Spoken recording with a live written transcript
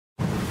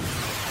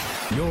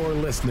You're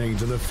listening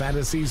to the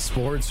Fantasy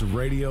Sports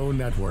Radio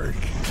Network.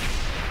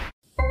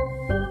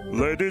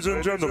 Ladies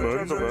and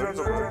gentlemen,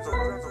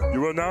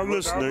 you are now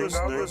listening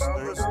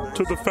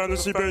to the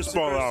Fantasy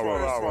Baseball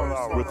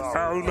Hour with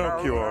Al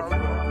Melchior.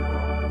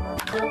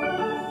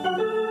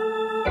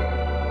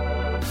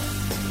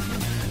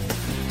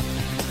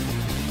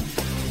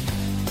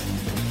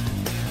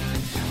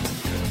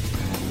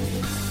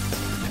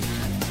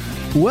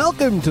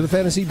 Welcome to the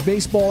Fantasy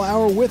Baseball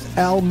Hour with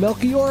Al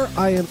Melchior.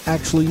 I am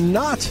actually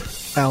not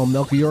Al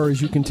Melchior,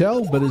 as you can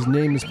tell, but his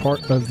name is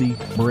part of the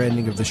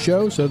branding of the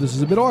show, so this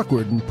is a bit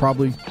awkward and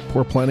probably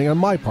poor planning on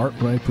my part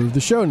when I approve the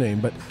show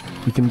name, but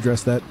we can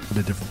address that at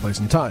a different place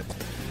and time.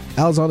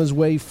 Al's on his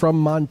way from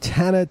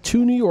Montana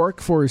to New York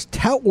for his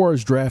Tout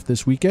Wars draft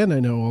this weekend. I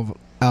know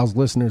Al's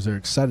listeners are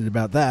excited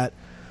about that.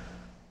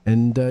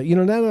 And,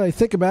 now that I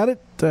think about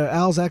it,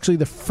 Al's actually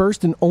the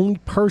first and only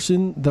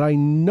person that I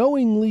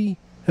knowingly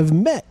have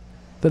met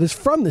that is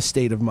from the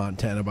state of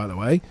Montana, by the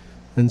way.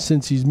 And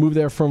since he's moved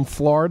there from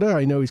Florida,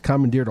 I know he's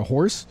commandeered a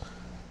horse.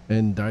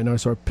 And I know I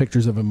saw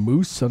pictures of a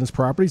moose on his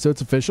property, so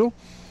it's official.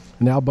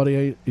 Now,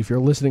 buddy, if you're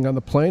listening on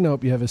the plane, I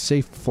hope you have a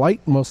safe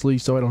flight, mostly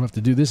so I don't have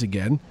to do this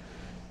again.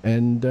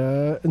 And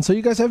so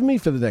you guys have me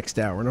for the next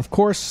hour. And, of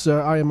course,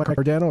 I am Mike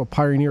Cardano, a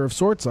pioneer of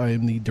sorts. I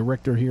am the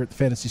director here at the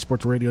Fantasy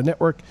Sports Radio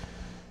Network.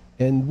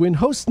 And when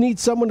hosts need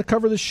someone to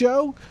cover the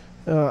show,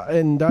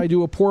 and I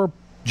do a poor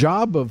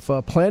job of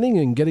planning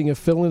and getting a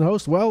fill-in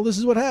host, well, this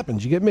is what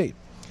happens. You get me.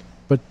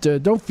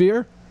 But don't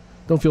fear.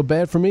 Don't feel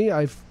bad for me.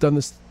 I've done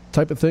this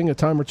type of thing a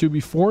time or two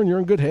before, and you're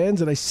in good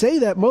hands. And I say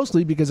that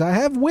mostly because I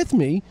have with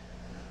me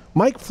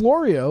Mike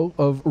Florio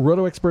of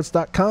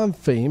RotoExperts.com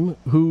fame,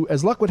 who,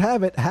 as luck would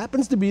have it,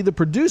 happens to be the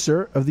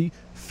producer of the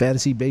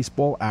Fantasy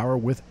Baseball Hour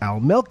with Al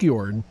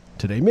Melchior, and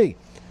today me.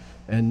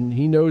 And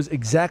he knows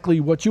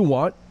exactly what you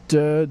want,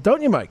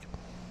 don't you, Mike?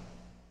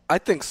 I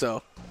think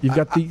so. You've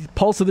got the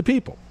pulse of the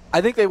people.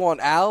 I think they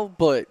want Al,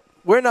 but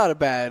we're not a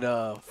bad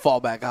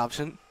fallback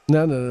option.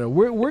 No.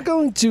 We're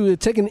going to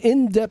take an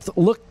in-depth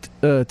look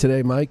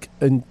today, Mike,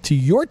 into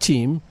your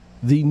team,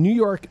 the New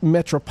York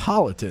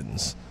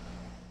Metropolitans.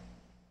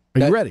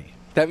 Are you ready?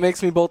 That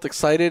makes me both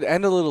excited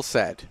and a little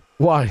sad.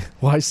 Why?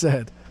 Why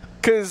sad?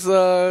 Because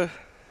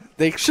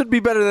they should be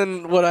better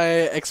than what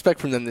I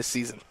expect from them this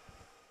season.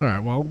 All right,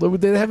 well,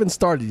 they haven't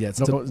started yet,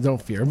 so don't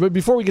fear. But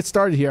before we get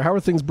started here, how are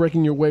things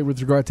breaking your way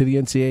with regard to the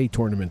NCAA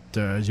tournament?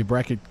 Has your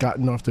bracket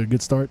gotten off to a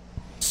good start?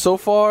 So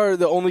far,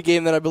 the only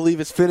game that I believe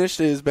is finished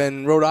has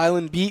been Rhode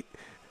Island beat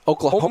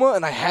Oklahoma,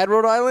 and I had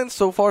Rhode Island.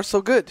 So far,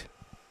 so good.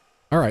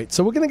 All right,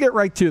 so we're going to get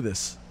right to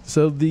this.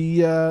 So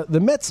the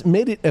Mets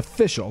made it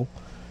official.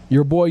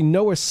 Your boy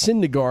Noah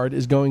Syndergaard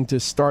is going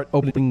to start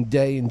opening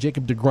day, and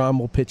Jacob deGrom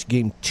will pitch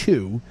Game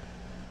 2.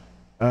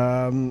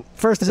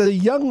 First, as a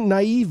young,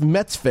 naive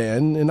Mets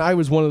fan, and I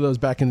was one of those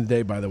back in the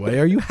day, by the way,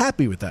 are you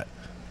happy with that?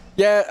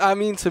 Yeah, I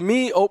mean, to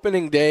me,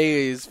 opening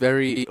day is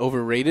very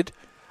overrated.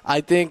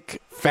 I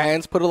think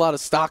fans put a lot of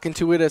stock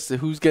into it as to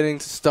who's getting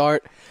to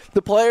start.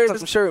 The players,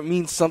 I'm sure it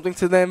means something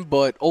to them,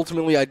 but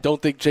ultimately I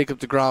don't think Jacob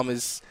deGrom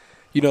is,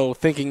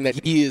 thinking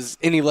that he is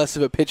any less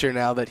of a pitcher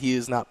now that he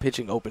is not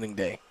pitching opening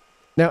day.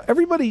 Now,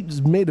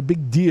 everybody's made a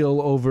big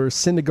deal over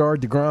Syndergaard,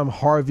 deGrom,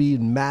 Harvey,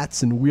 and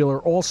Matz and Wheeler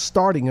all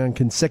starting on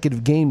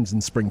consecutive games in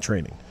spring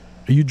training.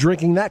 Are you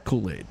drinking that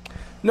Kool-Aid?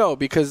 No,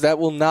 because that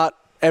will not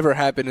ever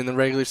happen in the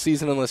regular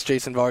season unless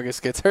Jason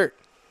Vargas gets hurt.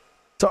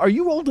 So are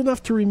you old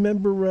enough to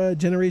remember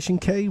Generation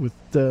K with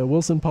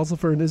Wilson,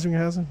 Pulsipher, and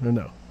Isringhausen, or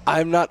no?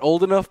 I'm not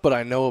old enough, but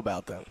I know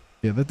about them.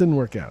 Yeah, that didn't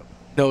work out.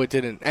 No, it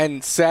didn't.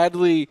 And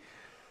sadly,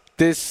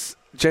 this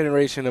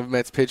generation of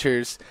Mets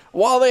pitchers,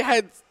 while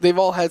they've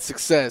all had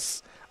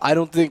success, I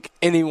don't think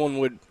anyone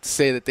would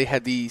say that they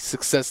had the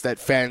success that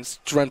fans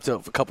dreamt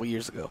of a couple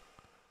years ago.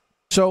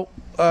 So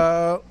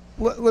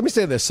let me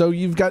say this. So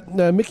you've got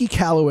Mickey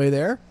Callaway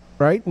there,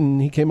 right?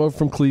 And he came over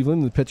from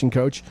Cleveland, the pitching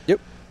coach.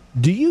 Yep.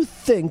 Do you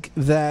think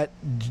that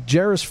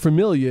Jeurys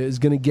Familia is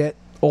going to get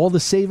all the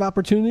save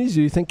opportunities?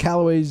 Do you think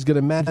Callaway is going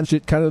to match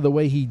it kind of the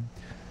way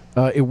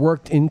it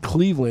worked in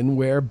Cleveland,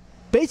 where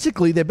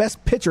basically their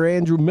best pitcher,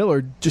 Andrew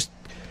Miller, just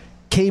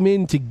came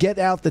in to get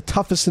out the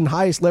toughest and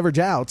highest leverage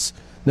outs,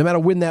 no matter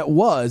when that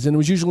was, and it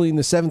was usually in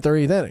the 7th or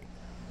 8th inning?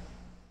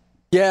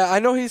 Yeah, I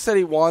know he said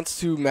he wants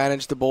to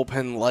manage the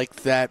bullpen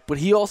like that, but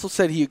he also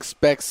said he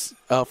expects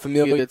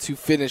Familia to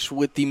finish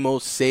with the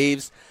most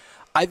saves.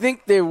 I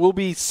think there will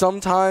be some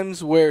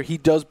times where he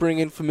does bring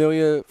in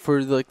Familia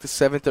for the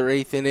 7th or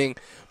 8th inning,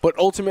 but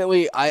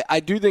ultimately I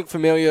do think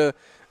Familia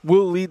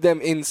will lead them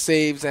in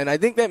saves, and I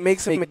think that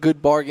makes him a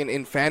good bargain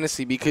in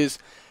fantasy because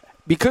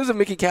of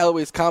Mickey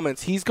Callaway's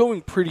comments, he's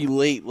going pretty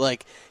late.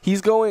 Like,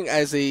 he's going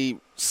as a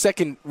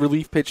second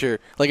relief pitcher,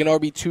 like an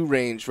RB2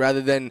 range,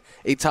 rather than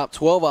a top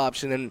 12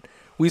 option. And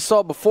we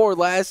saw before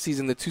last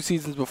season, the 2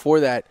 seasons before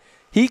that,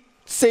 he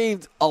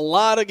saved a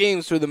lot of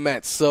games for the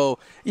Mets. So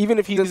even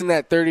if he's in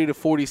that 30 to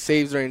 40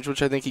 saves range,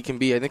 which I think he can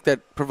be, I think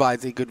that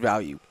provides a good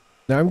value.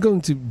 Now, I'm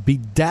going to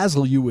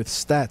bedazzle you with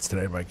stats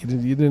today, Mike.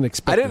 You didn't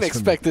expect I didn't this from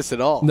expect me. this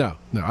at all. No,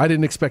 I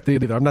didn't expect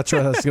it either. I'm not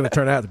sure how it's going to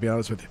turn out, to be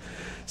honest with you.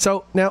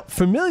 So, now,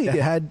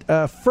 Familia had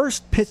a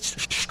first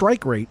pitch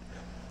strike rate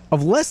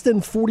of less than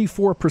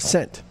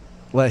 44%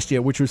 last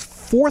year, which was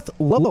fourth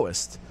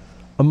lowest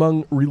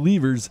among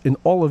relievers in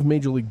all of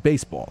Major League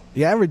Baseball.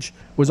 The average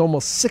was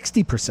almost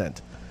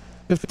 60%,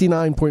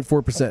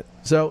 59.4%.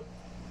 So,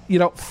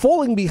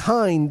 falling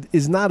behind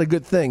is not a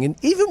good thing. And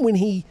even when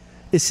he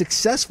is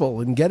successful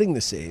in getting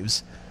the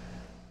saves,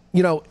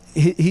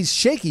 he's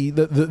shaky.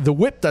 The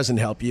whip doesn't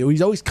help you.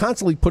 He's always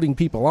constantly putting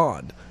people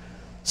on.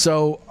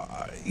 So,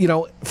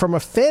 from a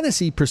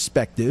fantasy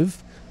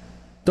perspective,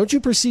 don't you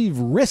perceive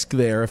risk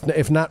there,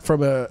 if not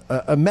from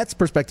a Mets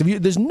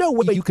perspective? There's no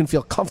way you can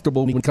feel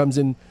comfortable when he comes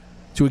in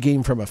to a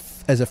game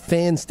as a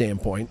fan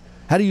standpoint.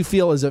 How do you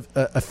feel as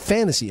a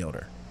fantasy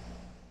owner?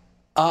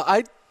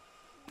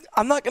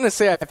 I'm not going to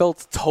say I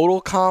felt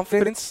total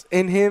confidence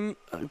in him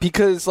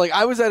because,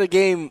 I was at a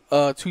game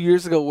 2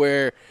 years ago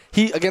where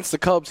against the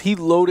Cubs, he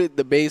loaded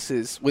the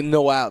bases with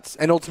no outs,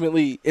 and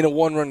ultimately, in a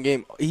one-run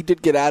game, he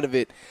did get out of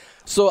it.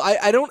 So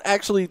I don't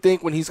actually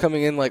think when he's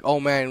coming in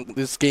oh, man,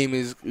 this game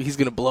he's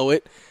going to blow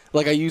it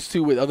like I used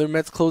to with other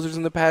Mets closers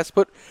in the past.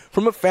 But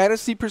from a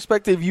fantasy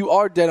perspective, you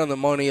are dead on the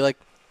money.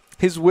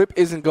 His whip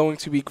isn't going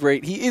to be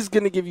great. He is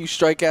going to give you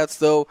strikeouts,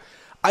 though.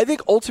 I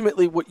think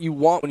ultimately what you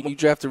want when you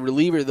draft a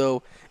reliever,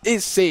 though,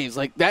 is saves.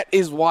 That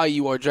is why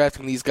you are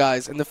drafting these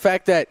guys. And the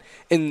fact that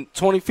in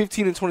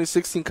 2015 and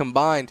 2016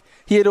 combined,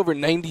 he had over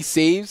 90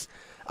 saves,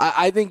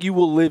 I think you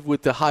will live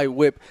with the high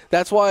whip.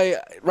 That's why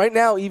right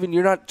now, even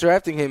you're not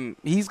drafting him.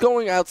 He's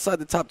going outside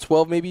the top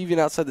 12, maybe even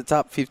outside the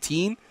top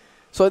 15.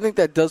 So I think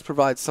that does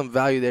provide some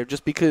value there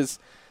just because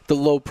the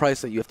low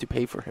price that you have to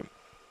pay for him.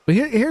 But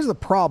here's the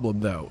problem,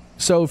 though.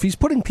 So if he's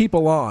putting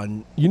people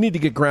on, you need to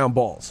get ground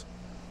balls.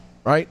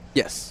 Right?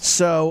 Yes.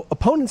 So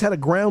opponents had a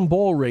ground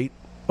ball rate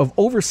of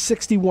over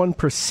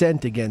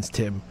 61% against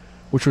him,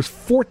 which was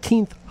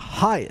 14th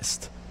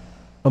highest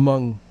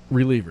among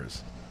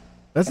relievers.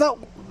 That's not,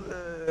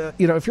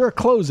 if you're a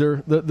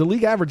closer, the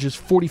league average is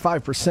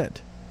 45%.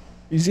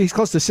 He's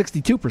close to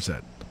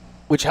 62%.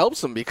 Which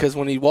helps him because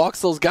when he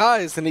walks those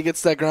guys and he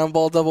gets that ground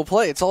ball double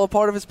play, it's all a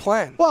part of his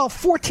plan. Well,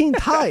 14th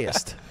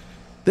highest.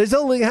 There's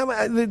only, how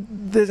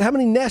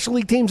many National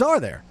League teams are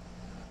there?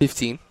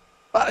 15.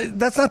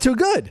 That's not too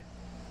good.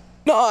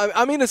 No,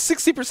 I mean, a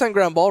 60%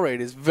 ground ball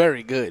rate is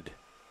very good.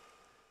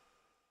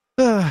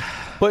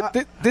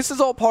 But this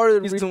is all part of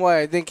the reason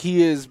why I think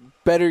he is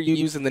better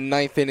used in the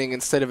ninth inning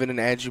instead of in an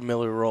Andrew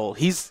Miller role.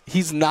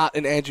 He's not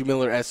an Andrew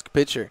Miller-esque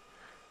pitcher.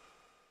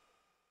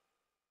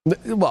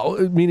 Well,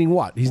 meaning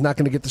what? He's not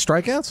going to get the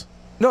strikeouts?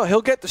 No,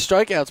 he'll get the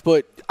strikeouts,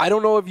 but I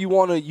don't know if you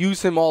want to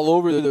use him all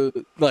over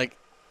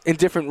in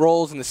different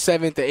roles in the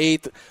 7th, the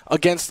 8th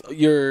against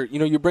you're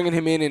bringing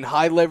him in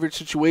high leverage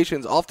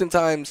situations.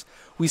 Oftentimes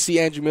we see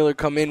Andrew Miller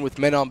come in with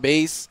men on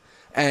base,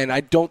 and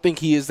I don't think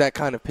he is that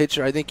kind of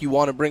pitcher. I think you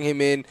want to bring him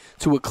in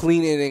to a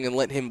clean inning and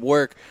let him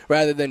work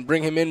rather than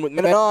bring him in with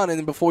men on, and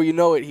then before you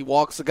know it, he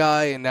walks a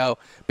guy and now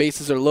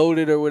bases are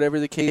loaded or whatever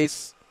the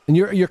case. And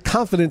you're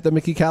confident that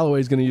Mickey Callaway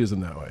is going to use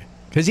him that way?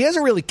 Because he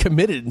hasn't really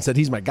committed and said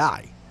he's my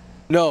guy.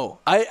 No,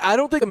 I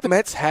don't think the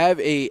Mets have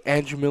a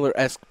Andrew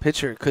Miller-esque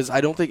pitcher because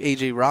I don't think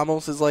A.J.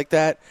 Ramos is like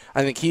that.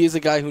 I think he is a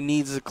guy who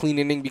needs a clean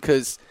inning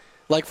because,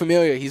 like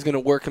Familia, he's going to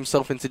work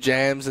himself into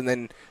jams and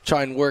then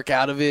try and work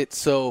out of it.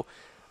 So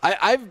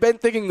I've been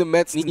thinking the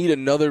Mets need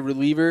another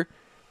reliever,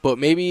 but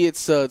maybe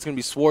it's going to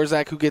be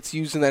Swarzak who gets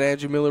used in that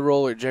Andrew Miller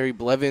role or Jerry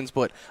Blevins,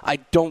 but I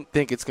don't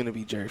think it's going to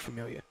be Jerry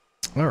Familia.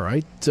 All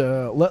right,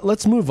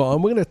 let's move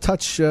on. We're going to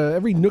touch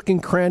every nook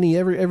and cranny,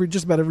 every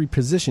just about every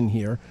position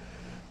here.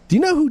 Do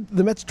you know who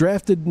the Mets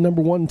drafted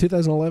number 1 in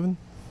 2011?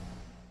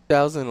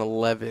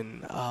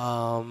 2011.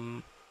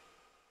 I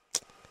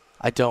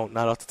don't.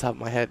 Not off the top of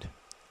my head.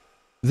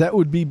 That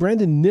would be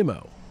Brandon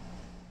Nimmo.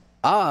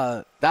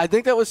 I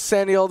think that was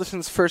Sandy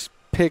Alderson's first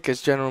pick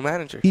as general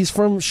manager. He's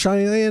from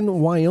Cheyenne,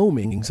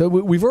 Wyoming. So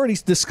we've already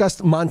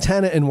discussed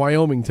Montana and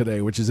Wyoming today,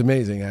 which is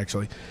amazing,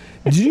 actually.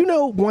 Did you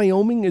know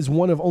Wyoming is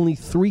one of only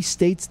 3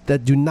 states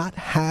that do not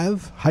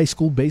have high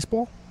school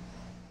baseball?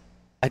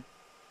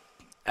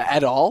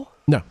 At all?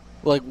 No.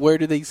 Where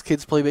do these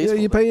kids play baseball?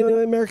 Yeah, you play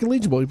American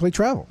Legion Bowl. You play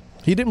travel.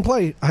 He didn't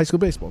play high school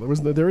baseball.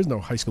 There is no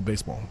high school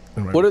baseball.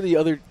 What are the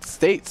other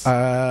states?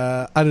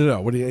 I don't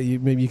know.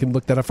 Maybe you can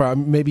look that up.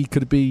 Maybe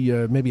could it be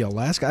maybe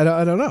Alaska?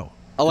 I don't know.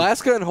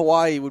 Alaska and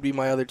Hawaii would be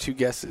my other 2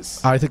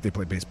 guesses. I think they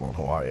play baseball in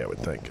Hawaii. I would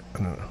think. I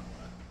don't know.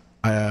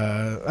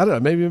 I don't know.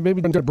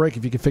 Maybe during a break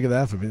if you can figure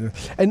that out for me.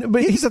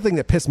 But here's the thing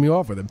that pissed me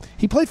off with him.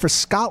 He played for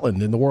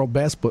Scotland in the World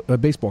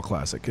Baseball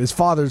Classic. His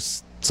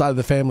father's side of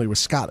the family was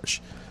Scottish.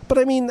 But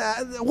I mean,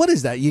 what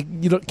is that? You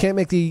can't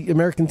make the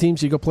American team,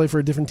 so you go play for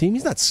a different team?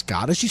 He's not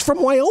Scottish. He's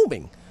from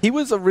Wyoming. He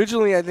was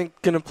originally, I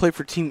think, going to play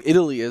for Team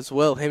Italy as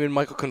well, him and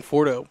Michael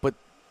Conforto, but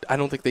I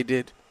don't think they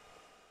did.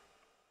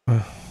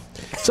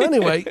 So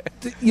anyway,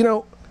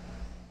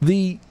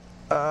 the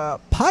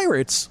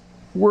Pirates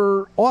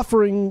were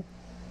offering,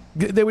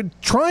 they were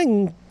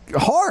trying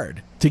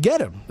hard to get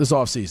him this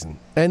offseason.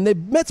 And the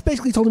Mets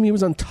basically told him he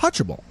was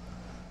untouchable.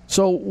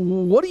 So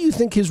what do you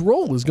think his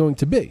role is going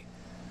to be?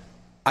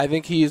 I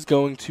think he is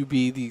going to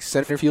be the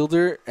center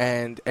fielder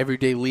and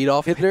everyday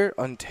leadoff hitter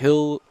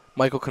until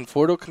Michael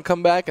Conforto can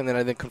come back, and then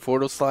I think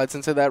Conforto slides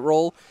into that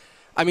role.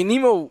 I mean,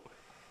 Nimmo,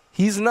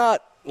 he's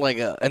not like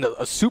a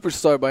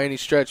superstar by any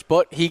stretch,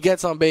 but he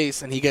gets on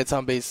base, and he gets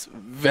on base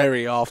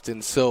very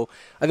often. So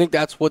I think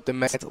that's what the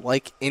Mets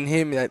like in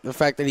him, the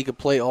fact that he could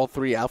play all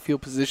three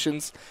outfield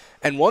positions.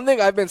 And one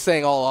thing I've been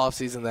saying all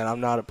offseason that I'm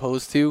not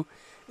opposed to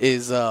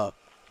is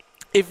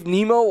if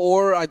Nimmo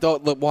or I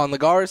thought Juan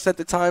Lagares at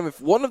the time, if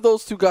one of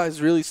those two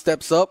guys really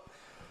steps up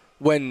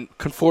when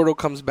Conforto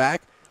comes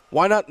back,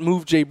 why not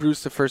move Jay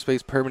Bruce to first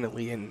base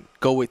permanently and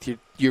go with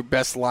your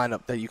best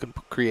lineup that you can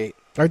create?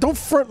 All right, don't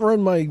front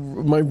run my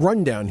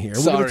rundown here.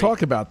 We're going to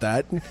talk about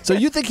that. So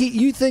you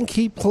think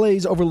he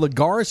plays over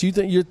Lagares?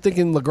 You're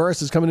thinking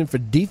Lagares is coming in for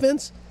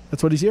defense?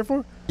 That's what he's here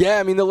for? Yeah,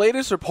 I mean, the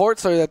latest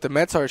reports are that the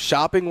Mets are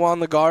shopping Juan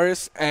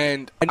Lagares,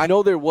 and I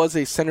know there was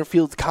a center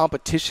field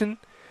competition.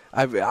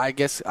 I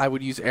guess I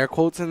would use air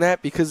quotes in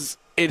that because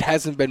it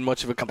hasn't been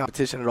much of a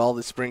competition at all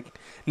this spring.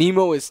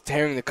 Nimmo is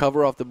tearing the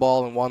cover off the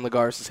ball, and Juan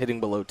Lagares is hitting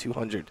below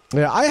 200.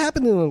 Yeah, I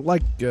happen to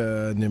like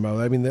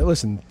Nimmo. I mean,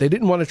 listen, they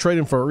didn't want to trade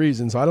him for a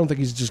reason, so I don't think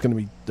he's just going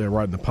to be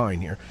riding the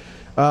pine here.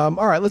 All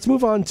right, let's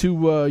move on to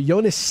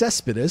Yoenis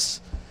Cespedes.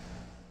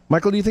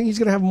 Michael, do you think he's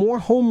going to have more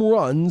home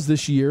runs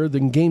this year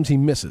than games he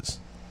misses?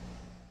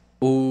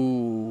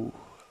 Ooh.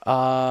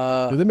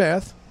 Do the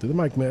math. Do the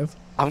Mike math.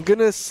 I'm going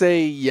to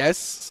say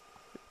yes,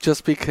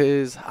 just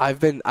because I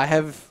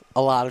have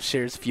a lot of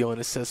shares of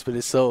Yoenis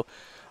Cespedes, so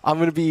I'm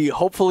going to be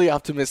hopefully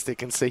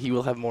optimistic and say he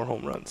will have more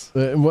home runs.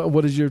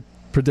 What is your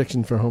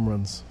prediction for home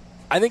runs?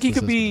 I think he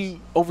could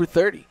be over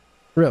 30.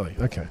 Really?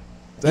 Okay.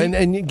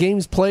 And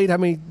games played, how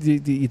many do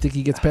you think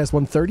he gets past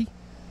 130?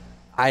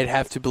 I'd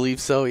have to believe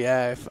so,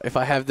 yeah, if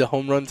I have the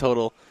home run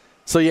total.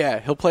 So, yeah,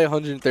 he'll play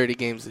 130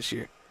 games this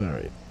year. All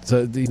right.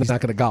 So he's not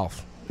going to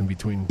golf in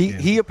between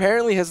games. He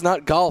apparently has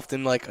not golfed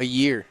in like a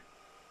year.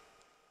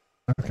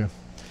 Okay.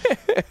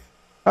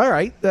 All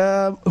right.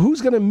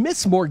 Who's going to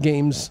miss more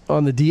games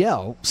on the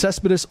DL,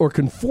 Cespedes or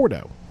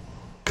Conforto?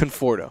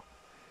 Conforto.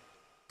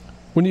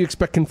 When do you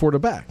expect Conforto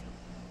back?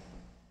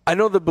 I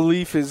know the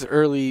belief is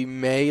early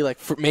May, like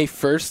May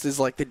 1st is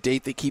like the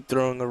date they keep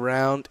throwing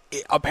around.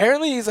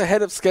 Apparently he's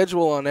ahead of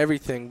schedule on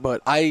everything,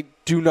 but I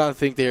do not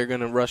think they are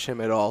going to rush him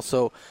at all.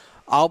 So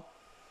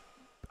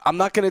I'm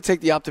not going to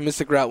take the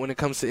optimistic route when it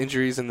comes to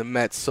injuries in the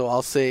Mets, so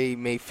I'll say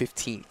May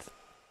 15th.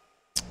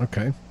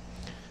 Okay.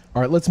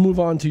 All right, let's move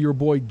on to your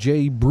boy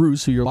Jay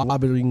Bruce, who you're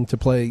lobbying to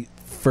play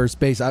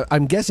first base.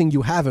 I'm guessing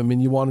you have him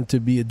and you want him to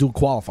be a dual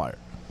qualifier.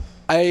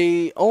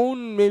 I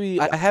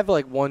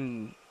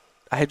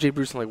had Jay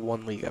Bruce in like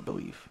one league, I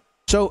believe.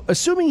 So,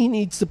 assuming he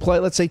needs to play,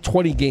 let's say,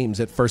 20 games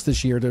at first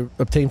this year to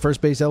obtain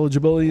first base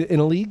eligibility in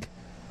a league,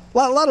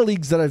 a lot of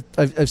leagues that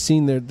I've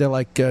seen, they're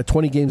like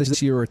 20 games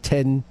this year or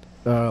 10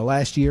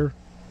 last year.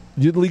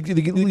 The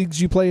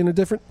leagues you play in are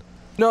different?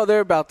 No,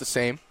 they're about the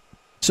same.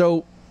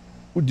 So,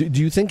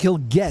 do you think he'll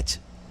get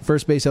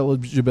first base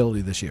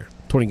eligibility this year?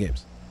 20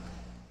 games.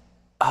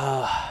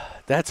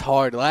 That's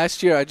hard.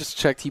 Last year, I just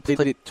checked, he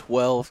played it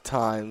 12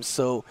 times,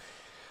 so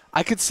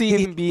I could see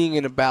him being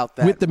in about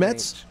that with the range.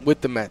 Mets?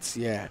 With the Mets,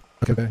 yeah.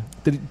 Okay.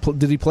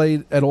 Did he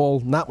play at all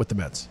not with the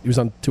Mets? He was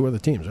on two other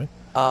teams, right?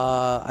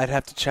 I'd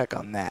have to check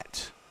on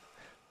that.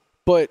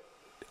 But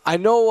I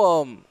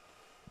know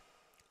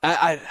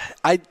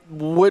I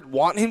would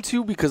want him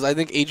to because I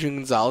think Adrian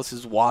Gonzalez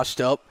is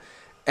washed up.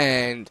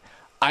 And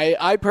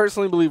I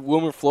personally believe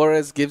Wilmer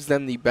Flores gives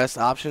them the best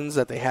options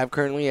that they have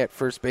currently at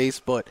first base.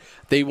 But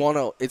they want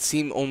to, it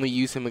seemed, only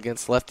use him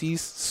against lefties.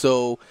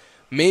 So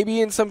maybe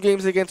in some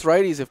games against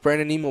righties, if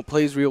Brandon Nimmo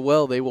plays real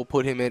well, they will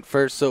put him in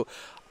first. So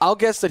I'll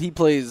guess that he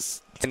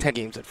plays 10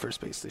 games at first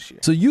base this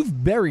year. So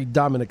you've buried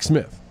Dominic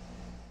Smith.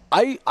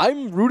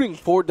 I'm rooting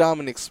for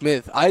Dominic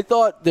Smith. I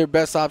thought their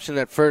best option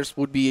at first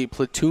would be a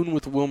platoon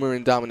with Wilmer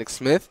and Dominic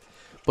Smith,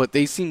 but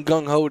they seem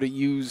gung-ho to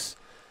use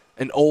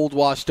an old,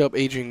 washed-up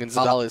Adrian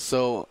Gonzalez.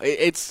 So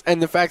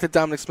and the fact that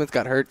Dominic Smith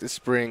got hurt this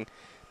spring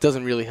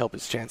doesn't really help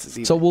his chances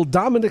either. So will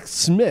Dominic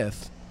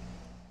Smith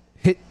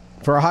hit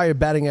for a higher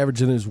batting average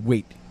than his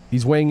weight?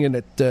 He's weighing in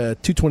at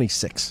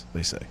 226,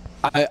 they say.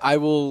 I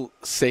will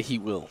say he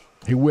will.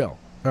 He will.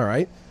 All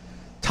right.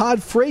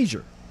 Todd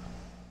Frazier,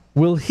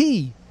 will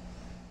he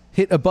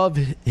hit above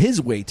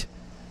his weight?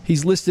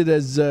 He's listed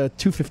as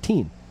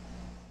 215.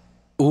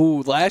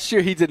 Ooh, last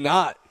year he did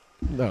not.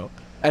 No.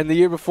 And the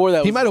year before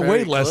that, he might have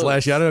weighed less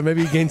last year. I don't know.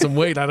 Maybe he gained some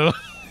weight. I don't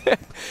know.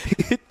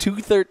 He hit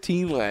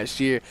 213 last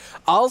year.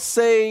 I'll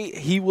say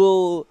he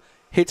will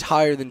hit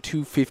higher than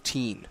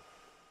 215.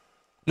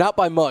 Not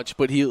by much,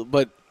 but he'll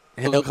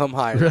come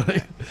higher.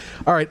 Really?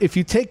 All right. If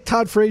you take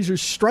Todd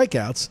Frazier's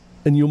strikeouts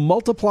and you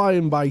multiply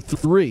him by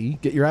 3,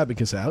 get your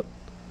abacus out.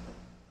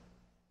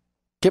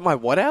 Get my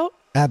what out?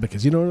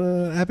 Abacus. You know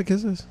what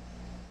abacus is?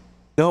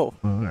 No.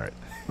 Oh, all right.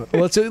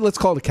 Let's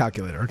call it a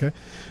calculator, okay?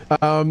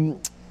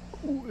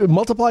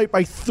 Multiply it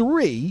by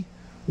 3.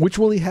 Which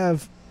will he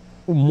have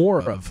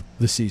more of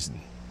the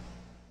season?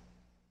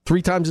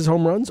 3 times his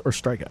home runs or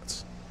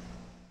strikeouts?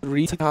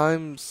 3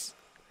 times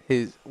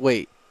his...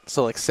 Wait,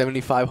 so like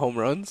 75 home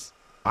runs?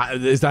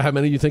 Is that how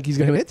many you think he's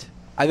going to hit?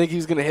 I think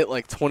he's going to hit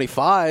like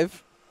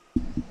 25.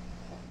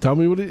 Tell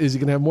me is he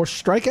going to have more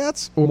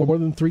strikeouts or more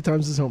than 3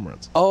 times his home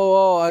runs?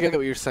 Oh, I get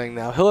what you're saying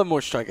now. He'll have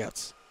more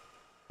strikeouts.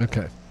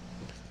 Okay.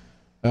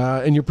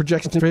 And your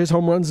projection for his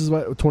home runs is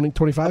what, 20,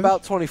 25?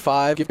 About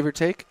 25, give or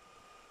take.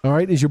 All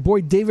right. Is your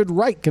boy David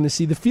Wright going to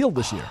see the field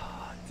this year?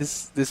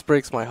 This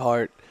breaks my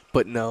heart,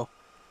 but no.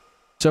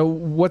 So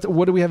what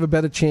do we have a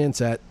better chance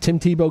at? Tim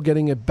Tebow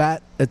getting a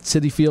bat at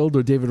Citi Field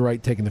or David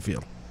Wright taking the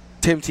field?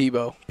 Tim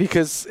Tebow,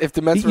 because if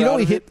the Mets he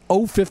only hit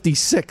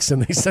 0.56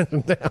 and they sent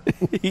him down.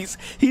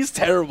 he's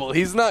terrible.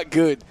 He's not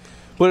good.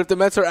 But if the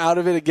Mets are out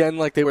of it again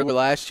like they were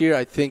last year,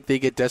 I think they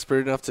get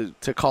desperate enough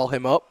to call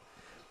him up.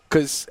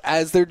 Because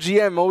as their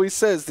GM always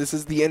says, this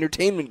is the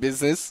entertainment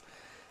business,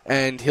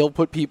 and he'll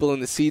put people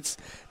in the seats.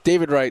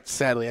 David Wright,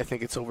 sadly, I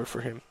think it's over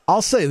for him.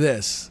 I'll say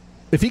this.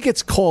 If he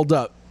gets called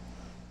up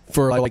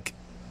for like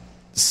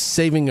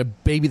saving a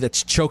baby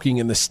that's choking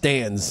in the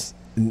stands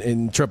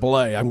in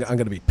AAA, I'm going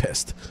to be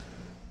pissed.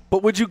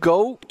 But would you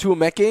go to a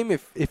Met game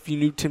if you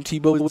knew Tim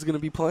Tebow was going to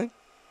be playing?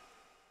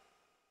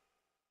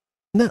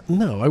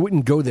 No, I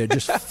wouldn't go there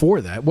just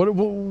for that.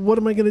 What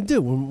am I going to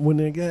do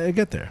when I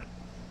get there?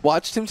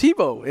 Watch Tim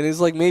Tebow in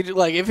his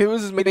if it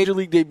was his major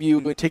league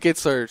debut,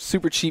 tickets are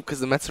super cheap because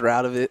the Mets are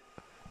out of it.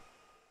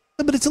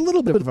 But it's a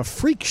little bit of a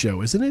freak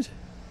show, isn't it?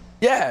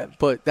 Yeah,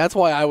 but that's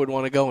why I would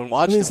want to go and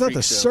watch. I mean, it's not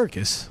the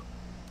circus.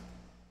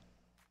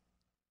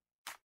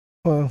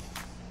 Well,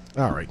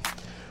 all right.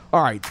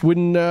 All right,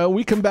 when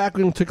we come back,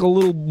 we're going to talk a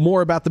little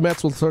more about the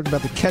Mets. We'll talk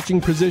about the catching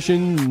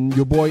position and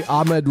your boy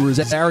Ahmed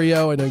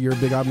Rosario. I know you're a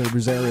big Ahmed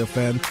Rosario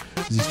fan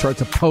as he's trying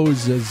to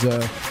pose as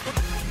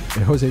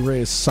Jose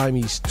Reyes'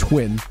 Siamese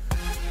twin.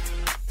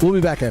 We'll be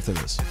back after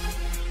this.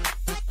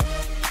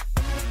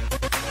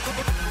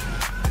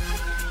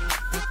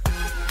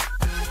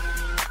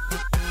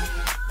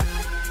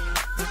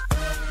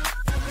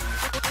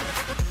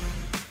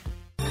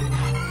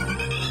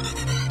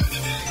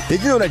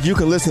 Did you know that you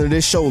can listen to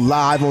this show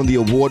live on the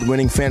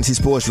award-winning Fantasy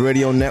Sports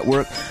Radio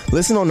Network?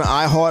 Listen on the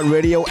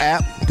iHeartRadio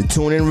app, the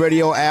TuneIn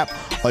Radio app,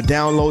 or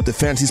download the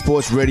Fantasy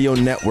Sports Radio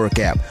Network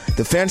app.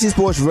 The Fantasy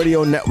Sports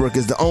Radio Network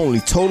is the only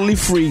totally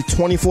free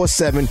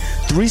 24/7,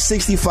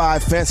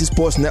 365 Fantasy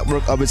Sports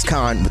Network of its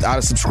kind without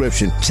a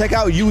subscription. Check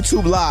out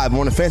YouTube Live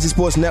on the Fantasy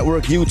Sports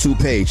Network YouTube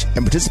page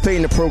and participate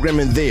in the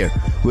programming there,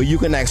 where you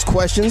can ask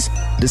questions,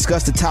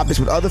 discuss the topics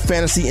with other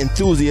fantasy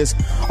enthusiasts,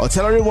 or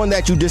tell everyone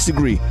that you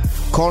disagree.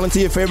 Call into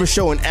your favorite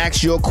show and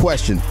ask your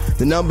question.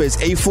 The number is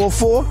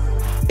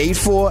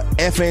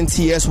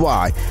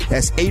 844-84-FNTSY.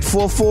 That's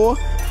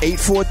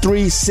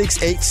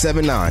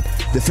 844-843-6879.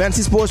 The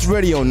Fantasy Sports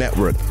Radio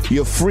Network,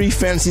 your free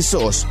fantasy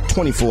source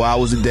 24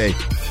 hours a day.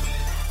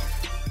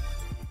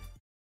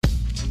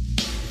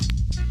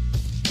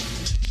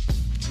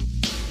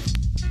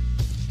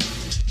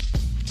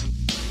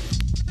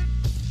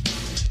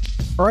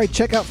 All right,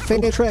 check out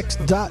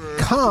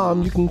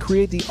Fantrax.com. You can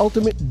create the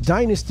ultimate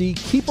dynasty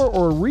keeper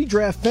or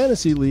redraft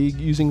fantasy league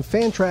using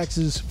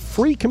Fantrax's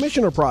free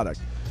commissioner product.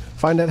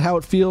 Find out how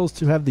it feels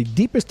to have the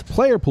deepest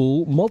player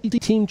pool,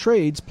 multi-team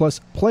trades, plus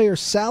player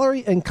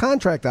salary and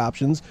contract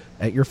options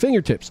at your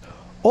fingertips,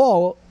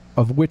 all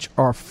of which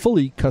are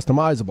fully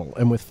customizable.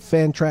 And with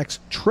Fantrax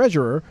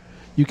Treasurer,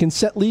 you can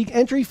set league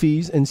entry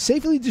fees and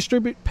safely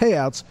distribute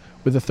payouts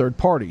with a third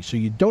party, so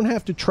you don't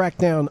have to track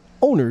down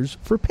owners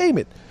for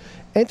payment.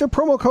 Enter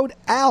promo code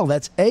AL,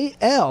 that's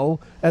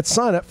A-L, at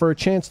sign up for a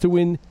chance to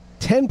win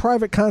 10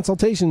 private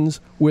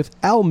consultations with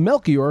Al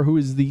Melchior, who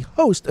is the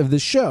host of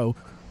this show,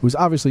 who's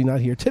obviously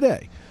not here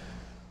today.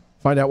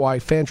 Find out why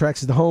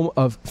Fantrax is the home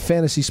of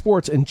fantasy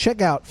sports and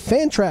check out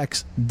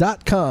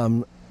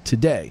Fantrax.com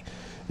today.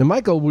 And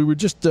Michael, we were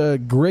just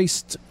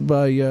graced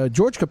by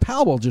George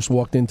Capalbo just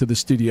walked into the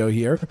studio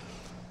here.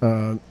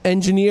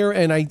 Engineer,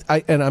 and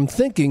I'm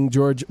thinking,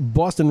 George,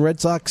 Boston Red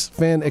Sox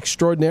fan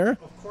extraordinaire.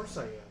 Of course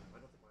I am.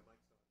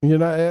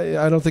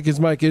 I don't think his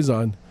mic is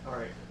on.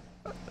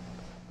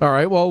 All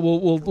right. Well,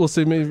 we'll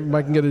see. Maybe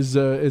Mike can get his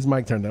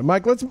mic turned on.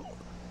 Mike, let's.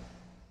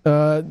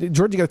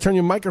 George, you got to turn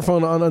your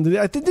microphone on.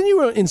 Didn't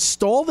you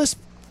install this?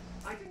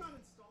 I did not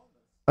install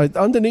this.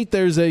 Underneath,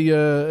 there's a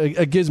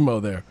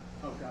gizmo there.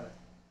 Oh, got it.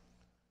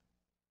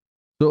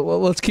 So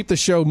let's keep the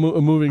show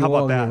moving How about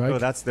along. that? Here,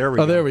 Mike. Oh, there we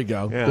go. Oh, there we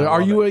go. Yeah,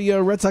 Are you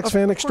a Red Sox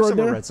fan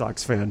extraordinaire? I'm a Red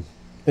Sox fan.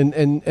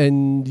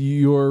 And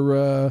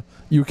you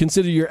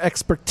consider your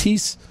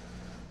expertise.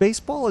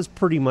 Baseball is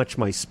pretty much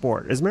my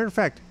sport. As a matter of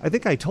fact, I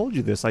think I told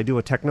you this. I do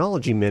a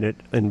technology minute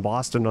in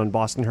Boston on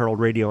Boston Herald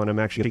Radio, and I'm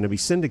actually going to be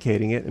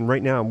syndicating it. And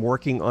right now I'm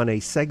working on a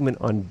segment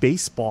on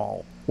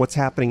baseball, what's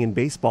happening in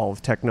baseball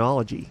with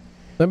technology.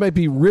 That might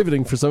be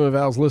riveting for some of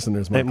Al's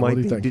listeners, Mike. What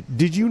do you think?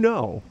 Did you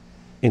know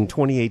in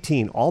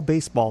 2018, all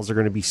baseballs are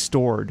going to be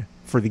stored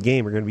for the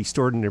game, are going to be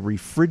stored in a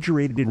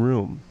refrigerated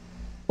room?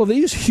 Well, they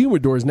use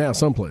humidors now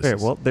some places.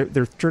 Okay, well,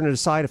 they're trying to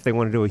decide if they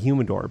want to do a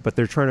humidor, but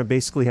they're trying to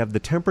basically have the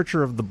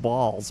temperature of the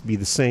balls be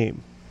the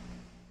same.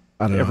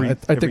 I don't know.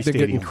 I think they're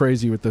getting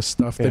crazy with this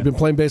stuff. Yeah. They've been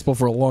playing baseball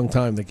for a long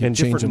time. They keep and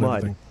changing different mud.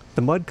 everything.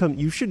 The mud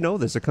you should know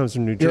this. It comes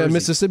from New Jersey. Yeah,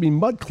 Mississippi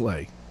mud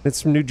clay.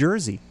 It's from New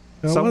Jersey.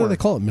 Why do they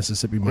call it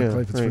Mississippi mud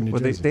clay if it's from New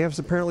Well, Jersey? they have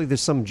apparently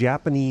there's some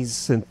Japanese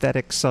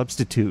synthetic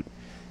substitute,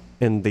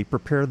 and they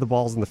prepare the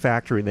balls in the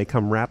factory. They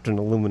come wrapped in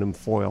aluminum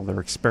foil. They're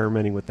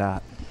experimenting with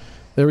that.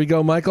 There we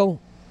go,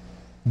 Michael.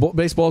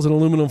 Baseball's in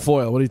aluminum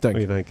foil. What do you think?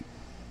 What do you think?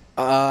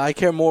 I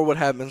care more what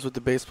happens with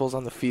the baseballs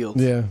on the field.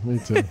 Yeah, me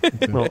too.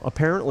 Well,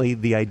 apparently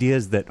the idea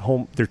is that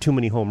there are too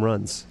many home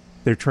runs.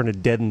 They're trying to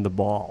deaden the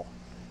ball.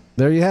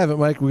 There you have it,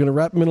 Mike. We're going to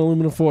wrap them in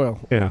aluminum foil.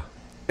 Yeah.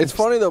 It's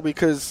funny, though,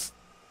 because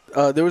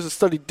there was a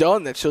study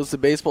done that shows the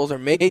baseballs are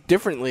made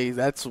differently.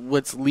 That's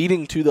what's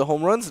leading to the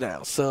home runs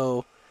now.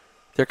 So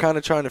they're kind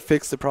of trying to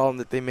fix the problem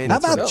that they made. How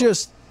about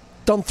just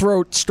don't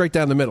throw it straight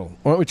down the middle?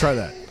 Why don't we try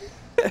that?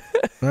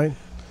 Right?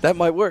 That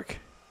might work.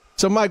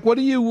 So, Mike, what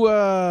do you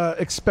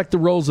expect the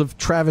roles of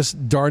Travis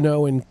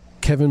d'Arnaud and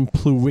Kevin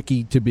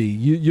Plawecki to be?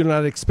 You're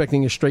not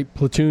expecting a straight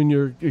platoon.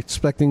 You're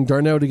expecting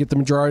d'Arnaud to get the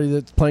majority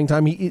of the playing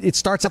time. It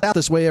starts out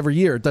this way every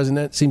year. It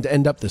doesn't seem to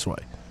end up this way.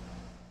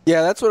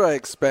 Yeah, that's what I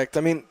expect.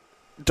 I mean,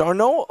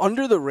 d'Arnaud,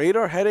 under the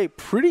radar, had a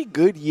pretty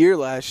good year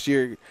last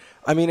year.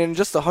 I mean, in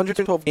just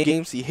 112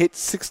 games, he hit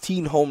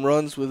 16 home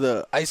runs with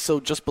a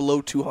ISO just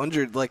below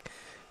 200.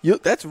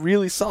 That's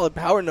really solid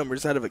power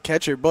numbers out of a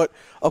catcher. But,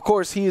 of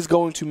course, he is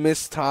going to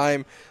miss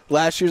time.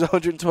 Last year's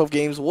 112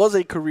 games was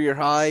a career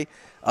high.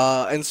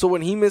 And so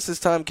when he misses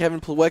time, Kevin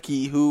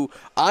Plawecki, who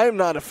I am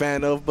not a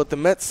fan of, but the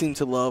Mets seem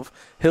to love,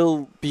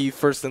 he'll be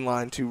first in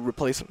line to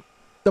replace him.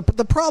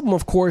 The problem,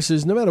 of course,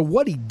 is no matter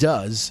what he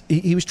does,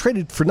 he was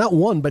traded for not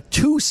one, but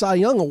 2 Cy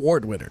Young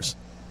Award winners.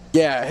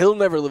 Yeah, he'll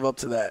never live up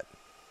to that.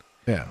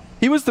 Yeah.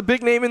 He was the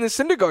big name in the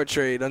Syndergaard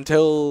trade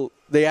until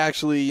they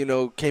actually,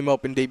 came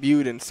up and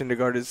debuted, and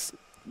Syndergaard is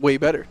way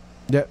better.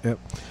 Yeah.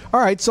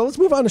 All right, so let's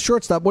move on to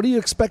shortstop. What do you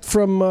expect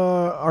from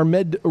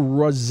Armed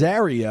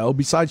Rosario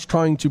besides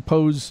trying to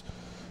pose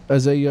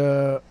as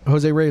a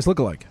Jose Reyes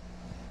lookalike?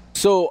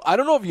 So, I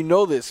don't know if you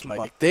know this,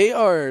 Mike. They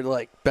are,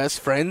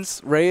 best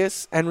friends,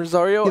 Reyes and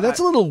Rosario. Yeah, that's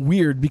a little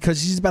weird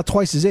because he's about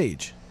twice his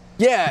age.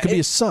 Yeah. It could be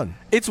his son.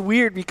 It's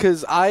weird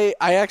because I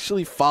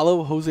actually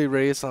follow Jose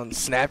Reyes on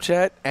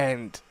Snapchat,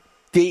 and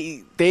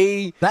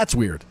they That's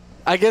weird.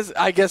 I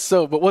guess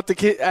so, but what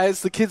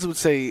as the kids would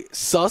say,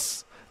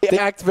 sus. They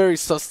act very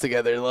sus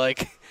together. I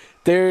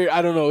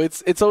don't know.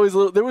 It's always a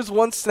little. There was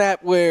one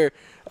snap where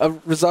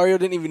Rosario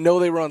didn't even know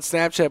they were on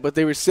Snapchat, but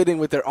they were sitting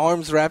with their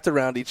arms wrapped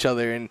around each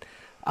other, and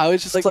I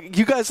was just like,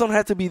 you guys don't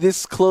have to be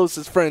this close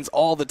as friends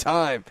all the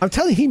time. I'm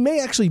telling you, he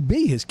may actually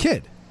be his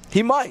kid.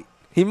 He might.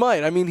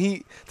 I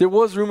mean, there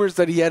was rumors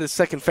that he had a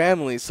second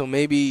family, so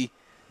maybe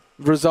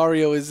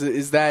Rosario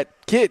is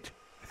that kid.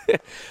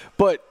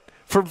 But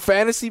from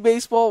fantasy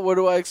baseball, what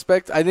do I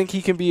expect? I think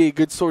he can be a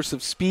good source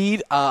of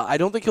speed. I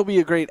don't think he'll be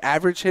a great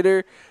average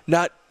hitter,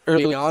 not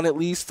early on at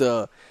least.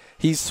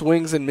 He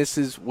swings and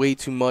misses way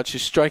too much.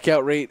 His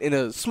strikeout rate in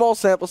a small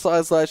sample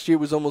size last year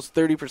was almost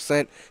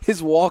 30%.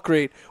 His walk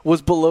rate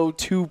was below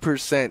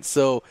 2%.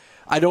 So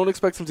I don't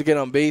expect him to get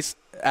on base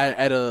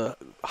at a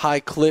high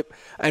clip.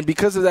 And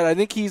because of that, I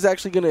think he's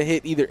actually going to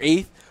hit either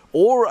 8th,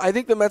 or I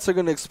think the Mets are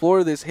going to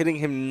explore this, hitting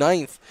him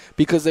 9th,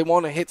 because they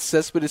want to hit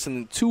Cespedes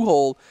in the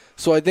 2-hole.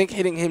 So I think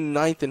hitting him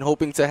 9th and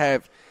hoping to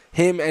have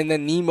him and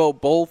then Nimmo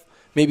both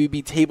maybe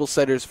be table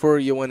setters for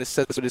Yoenis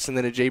Cespedes and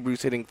then a Jay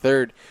Bruce hitting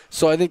 3rd.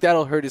 So I think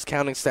that'll hurt his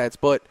counting stats.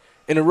 But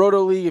in a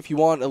roto league, if you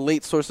want a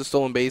late source of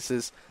stolen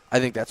bases, I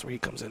think that's where he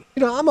comes in.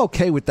 I'm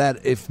okay with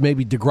that if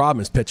maybe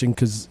DeGrom is pitching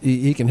because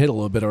he can hit a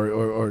little bit,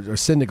 or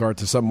Syndergaard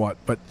to somewhat.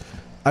 But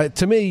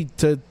to me,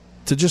 to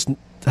just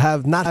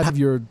not have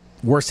your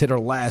worst hitter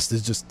last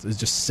is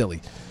just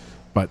silly.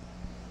 But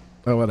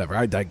whatever,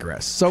 I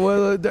digress.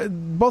 So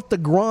both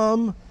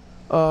DeGrom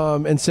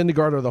and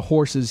Syndergaard are the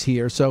horses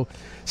here. So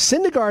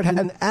Syndergaard had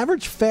an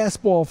average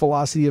fastball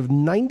velocity of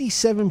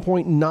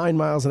 97.9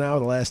 miles an hour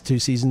the last 2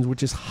 seasons,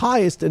 which is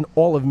highest in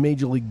all of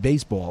Major League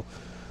Baseball.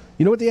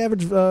 You know what the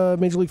average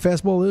Major League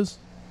fastball is?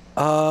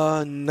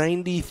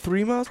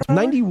 93 miles per hour?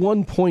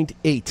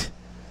 91.8.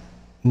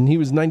 And he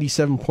was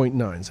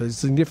 97.9, so it's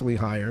significantly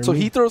higher. So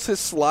he throws his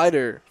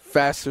slider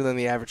faster than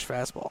the average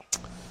fastball.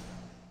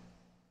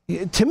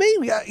 To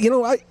me,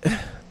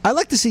 I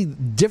like to see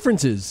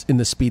differences in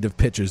the speed of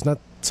pitches, not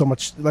so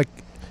much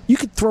you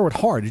could throw it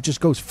hard. It just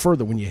goes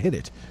further when you hit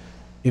it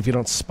if you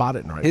don't spot it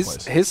in the right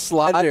place. His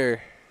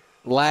slider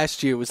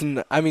last year was,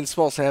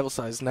 small sample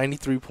size,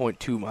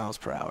 93.2 miles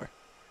per hour.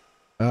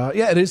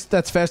 Yeah, it is.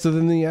 That's faster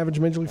than the average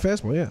Major League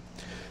fastball, yeah.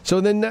 So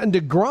then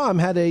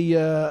DeGrom had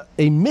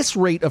a miss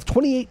rate of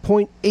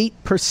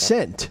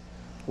 28.8%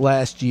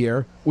 last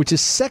year, which is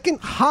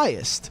second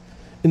highest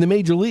in the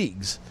major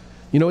leagues.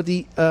 You know what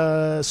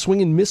the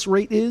swing and miss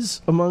rate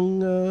is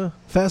among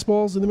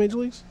fastballs in the major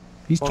leagues?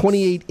 He's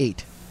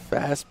 28.8.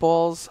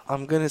 Fastballs,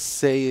 I'm going to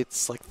say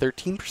it's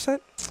 13%?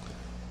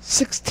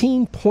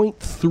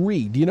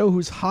 16.3. Do you know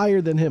who's higher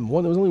than him?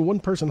 There was only one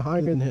person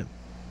higher than him.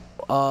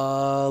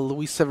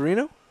 Luis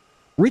Severino?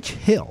 Rich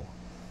Hill.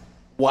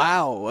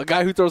 Wow, a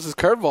guy who throws his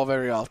curveball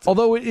very often.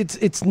 Although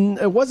it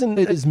wasn't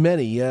as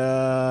many.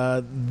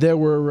 There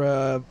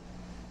were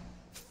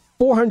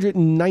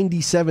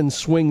 497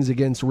 swings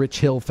against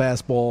Rich Hill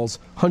fastballs,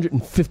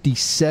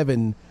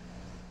 157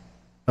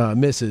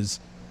 misses.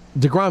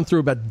 DeGrom threw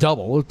about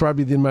double. It was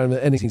probably the amount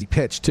of innings he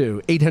pitched,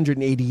 too.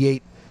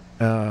 888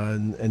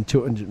 and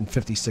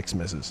 256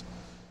 misses.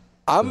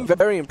 I'm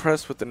very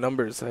impressed with the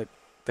numbers that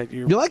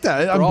you like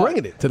that? I'm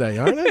bringing it today,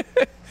 aren't I?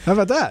 How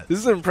about that? This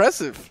is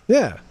impressive.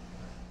 Yeah.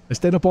 I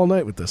stayed up all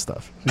night with this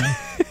stuff.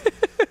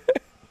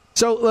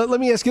 So let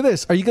me ask you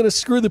this. Are you going to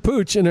screw the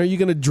pooch, and are you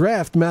going to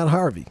draft Matt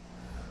Harvey?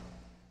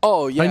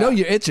 Oh, yeah. I know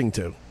you're itching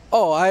to.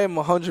 Oh, I am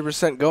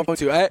 100% going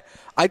to.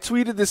 I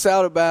tweeted this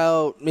out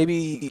about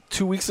maybe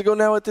 2 weeks ago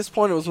now at this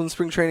point. It was when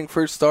spring training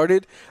first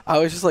started. I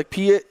was just like,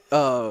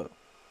 PSA,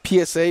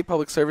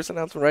 public service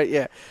announcement, right?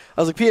 Yeah.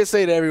 I was like,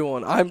 PSA to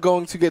everyone. I'm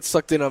going to get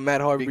sucked in on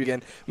Matt Harvey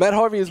again. Matt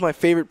Harvey is my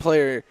favorite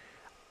player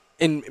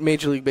in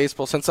Major League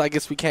Baseball, since I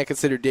guess we can't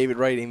consider David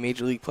Wright a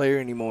Major League player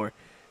anymore.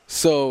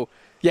 So,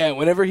 yeah,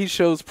 whenever he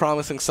shows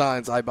promising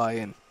signs, I buy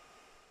in.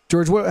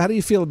 George, how do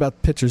you feel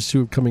about pitchers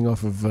who are coming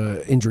off of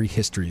injury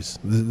histories?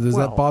 Does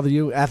that bother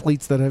you?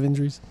 Athletes that have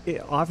injuries?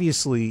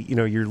 Obviously,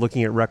 you're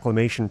looking at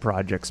reclamation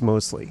projects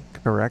mostly,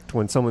 correct?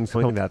 When someone's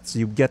doing that, so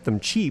you get them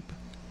cheap,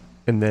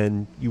 and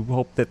then you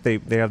hope that they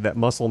have that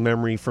muscle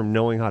memory from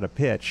knowing how to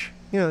pitch.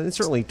 And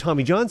certainly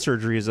Tommy John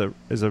surgery is a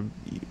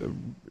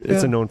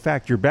known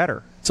fact. You're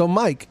better. So,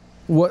 Mike,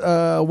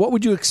 what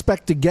would you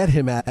expect to get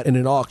him at in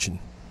an auction?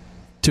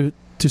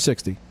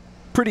 $260.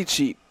 Pretty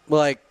cheap.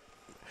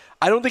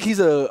 I don't think he's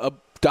a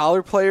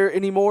dollar player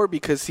anymore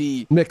because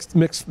he mixed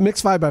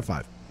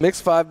 5x5.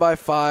 Mixed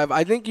 5x5.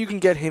 I think you can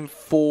get him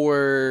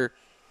for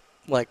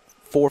 $4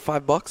 or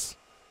 $5.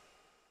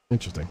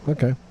 Interesting.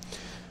 Okay.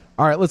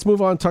 All right, let's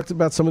move on. Talk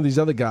about some of these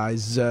other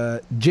guys.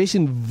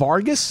 Jason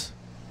Vargas.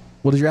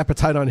 What is your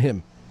appetite on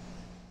him?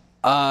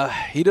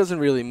 He doesn't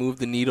really move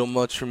the needle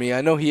much for me. I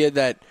know he had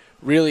that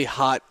really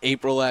hot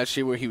April last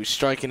year where he was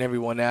striking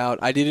everyone out.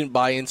 I didn't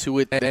buy into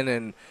it then,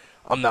 and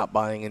I'm not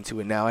buying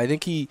into it now. I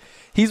think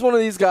he's one of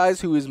these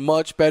guys who is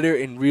much better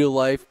in real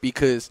life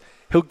because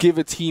he'll give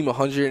a team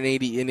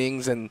 180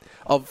 innings and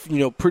of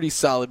pretty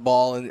solid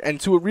ball, and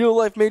to a real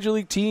life Major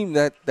League team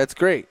that's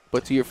great,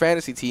 but to your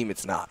fantasy team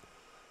it's not.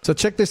 So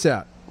check this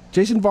out.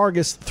 Jason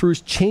Vargas threw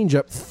his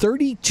changeup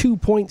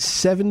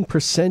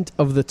 32.7%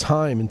 of the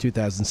time in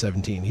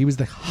 2017. He was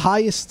the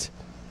highest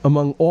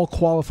among all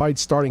qualified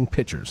starting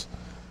pitchers.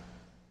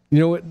 You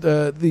know what?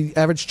 The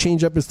average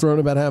changeup is thrown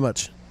about how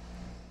much?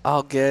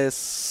 I'll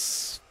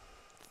guess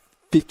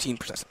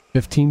 15%.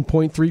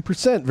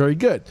 15.3%. Very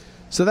good.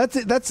 So that's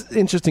an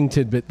interesting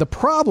tidbit. The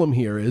problem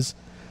here is,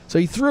 so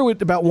he threw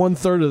it about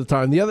 1/3 of the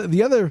time. The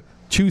other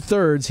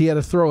 2/3 he had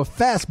to throw a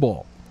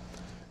fastball,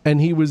 and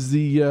he was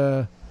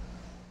the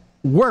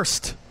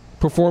worst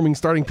performing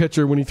starting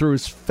pitcher when he threw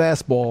his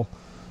fastball.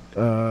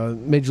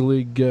 Major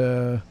League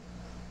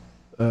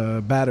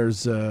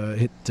batters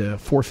hit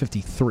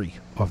 453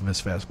 off of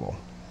his fastball.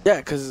 Yeah,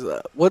 because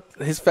what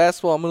his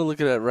fastball, I'm going to look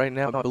at it right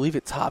now. I believe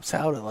it tops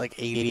out at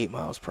 88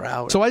 miles per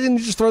hour. So why didn't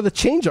he just throw the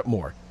changeup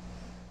more?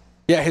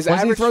 Yeah, his why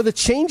average. Did he throw the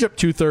changeup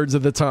 2/3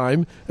 of the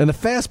time and the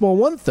fastball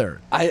 1/3?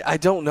 I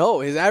don't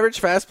know. His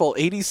average fastball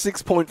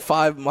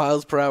 86.5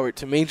 miles per hour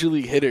to Major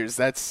League hitters.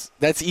 That's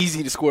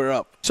easy to square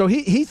up. So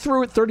he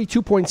threw it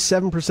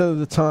 32.7% of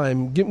the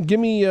time. Give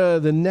me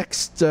the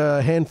next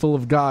handful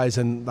of guys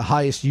and the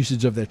highest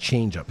usage of their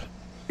changeup.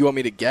 You want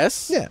me to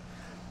guess? Yeah.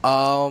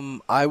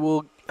 I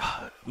will.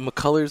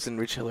 McCullers and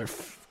Rich Hill are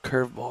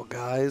curveball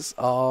guys.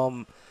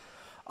 I'll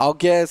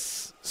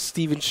guess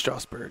Steven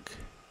Strasburg.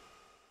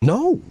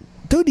 No.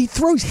 Dude, he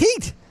throws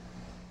heat.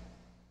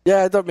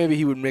 Yeah, I thought maybe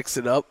he would mix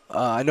it up.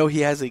 I know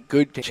he has a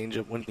good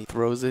changeup when he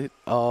throws it.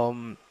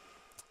 So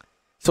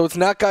it's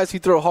not guys who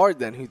throw hard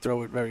then who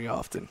throw it very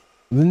often.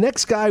 The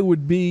next guy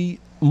would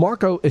be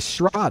Marco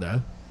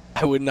Estrada.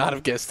 I would not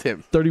have guessed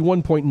him.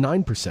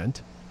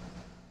 31.9%.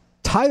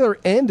 Tyler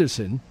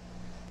Anderson,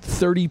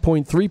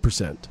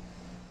 30.3%.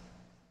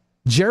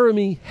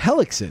 Jeremy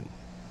Hellickson,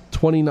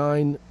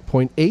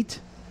 29.8%.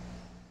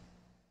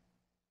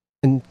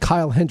 And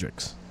Kyle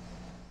Hendricks,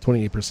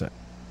 28%.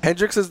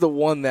 Hendricks is the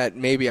one that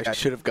maybe I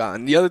should have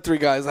gotten. The other three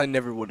guys I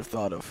never would have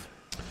thought of.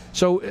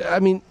 So,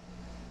 I mean,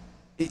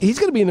 he's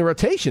going to be in the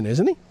rotation,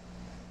 isn't he?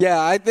 Yeah,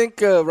 I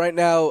think right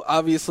now,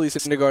 obviously,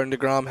 Syndergaard and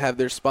DeGrom have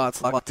their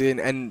spots locked in,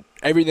 and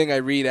everything I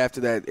read after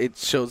that, it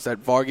shows that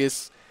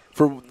Vargas,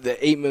 for the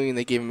 $8 million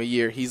they gave him a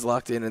year, he's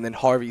locked in, and then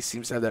Harvey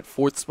seems to have that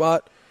fourth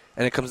spot,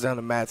 and it comes down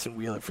to Matz and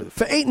Wheeler for the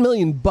For $8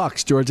 million,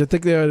 George, I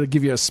think they ought to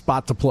give you a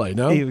spot to play,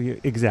 no?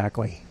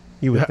 Exactly.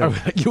 You would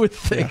think. You would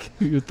think.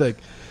 Yeah. You would think.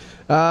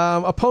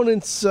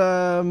 Opponents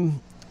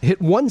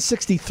hit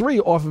 163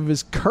 off of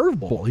his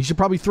curveball. He should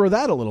probably throw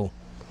that a little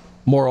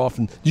more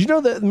often. Did you know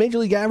that the Major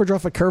League average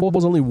off a curveball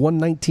is only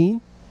 119?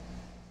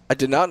 I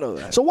did not know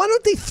that. So why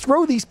don't they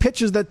throw these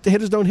pitches that the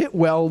hitters don't hit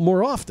well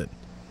more often?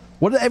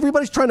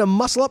 Everybody's trying to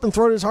muscle up and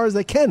throw it as hard as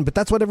they can, but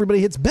that's what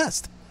everybody hits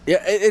best.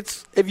 Yeah,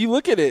 it's if you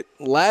look at it,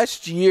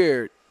 last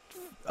year,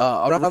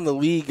 around the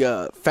league,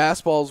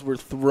 fastballs were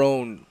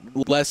thrown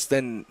less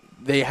than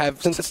they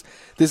have since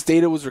this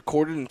data was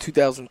recorded in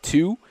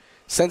 2002.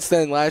 Since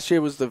then, last year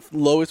was the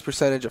lowest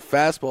percentage of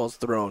fastballs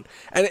thrown.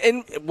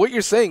 And what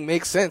you're saying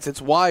makes sense.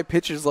 It's why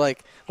pitchers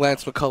like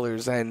Lance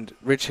McCullers and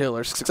Rich Hill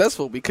are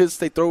successful, because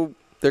they throw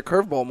their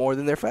curveball more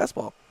than their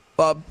fastball.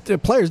 The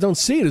players don't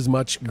see it as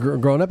much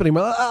growing up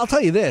anymore. I'll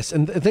tell you this,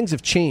 and things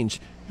have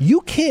changed.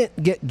 You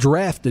can't get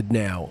drafted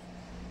now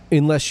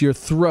unless you're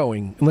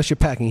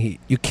packing heat.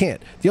 You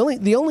can't.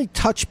 The only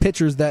touch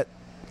pitchers that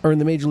are in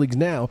the major leagues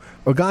now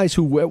are guys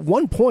who at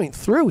one point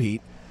threw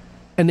heat,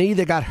 and they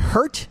either got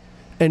hurt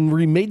and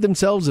remade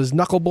themselves as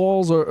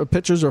knuckleballs or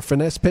pitchers or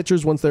finesse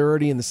pitchers once they're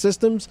already in the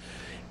systems.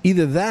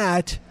 Either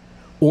that,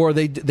 or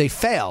they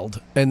failed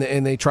and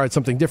they tried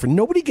something different.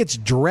 Nobody gets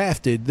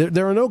drafted.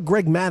 There are no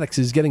Greg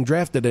Maddoxes getting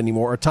drafted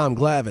anymore, or Tom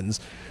Glavins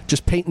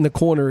just painting the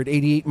corner at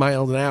 88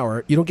 miles an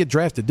hour. You don't get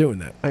drafted doing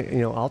that.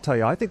 I'll tell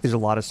you, I think there's a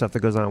lot of stuff that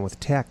goes on with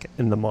tech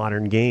in the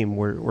modern game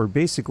where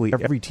basically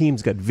every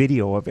team's got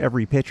video of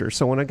every pitcher.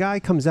 So when a guy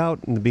comes out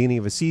in the beginning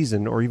of a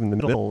season or even the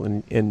middle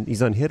and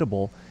he's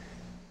unhittable,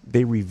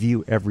 they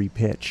review every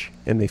pitch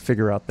and they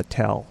figure out the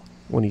tell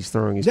when he's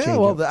throwing his changeup. Yeah,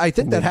 well, I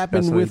think that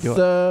happened with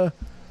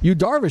Yu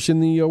Darvish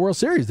in the World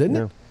Series, didn't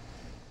it?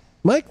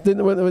 Mike,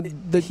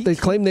 they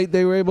claimed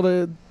they were able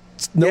to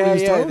know what he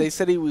was throwing? They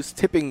said he was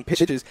tipping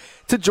pitches.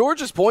 To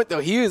George's point, though,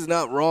 he is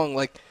not wrong.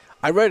 Like,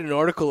 I read an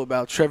article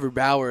about Trevor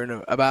Bauer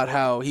and about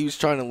how he was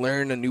trying to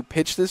learn a new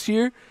pitch this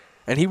year,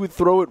 and he would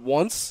throw it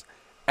once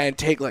and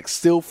take like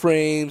still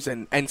frames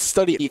and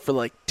study it for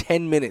like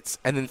 10 minutes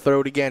and then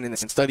throw it again and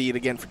study it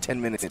again for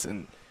 10 minutes.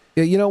 And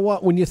yeah, you know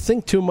what? When you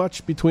think too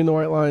much between the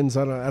white lines,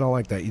 I don't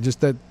like that. You just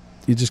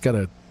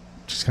gotta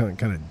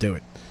kind of do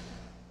it.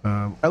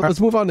 Let's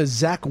move on to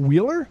Zach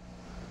Wheeler.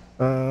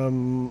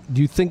 Do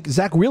you think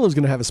Zach Wheeler is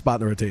going to have a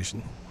spot in the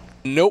rotation?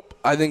 Nope.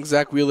 I think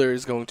Zach Wheeler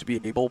is going to be a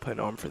bullpen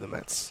arm for the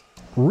Mets.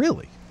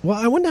 Really? Well,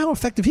 I wonder how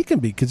effective he can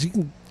be, because he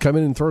can come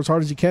in and throw as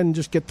hard as he can and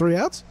just get 3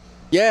 outs.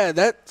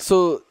 Yeah,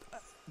 so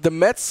the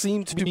Mets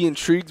seem to be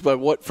intrigued by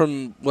what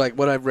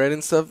I've read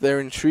and stuff. They're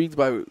intrigued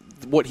by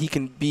what he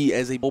can be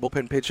as a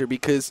bullpen pitcher,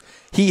 because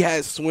he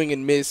has swing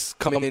and miss,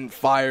 come in,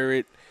 fire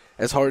it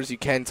as hard as you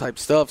can type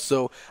stuff.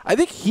 So I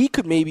think he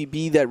could maybe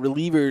be that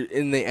reliever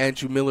in the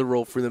Andrew Miller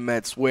role for the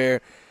Mets,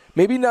 where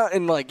maybe not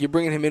in like you're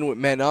bringing him in with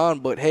men on,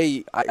 but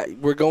hey,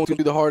 we're going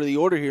through the heart of the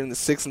order here in the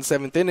 6th and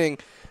 7th inning.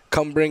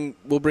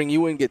 We'll bring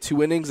you in, get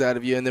 2 innings out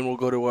of you, and then we'll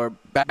go to our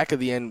back of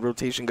the end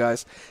rotation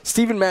guys.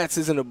 Steven Matz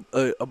isn't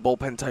a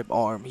bullpen type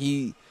arm.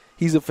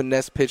 He's a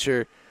finesse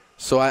pitcher,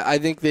 so I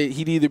think that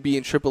he'd either be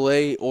in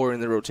AAA or in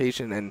the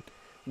rotation. And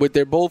with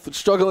they're both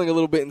struggling a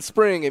little bit in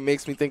spring, it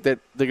makes me think that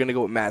they're going to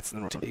go with Matz in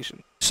the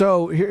rotation.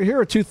 So here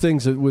are 2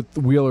 things with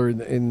Wheeler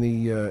in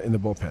the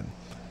bullpen.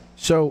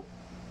 So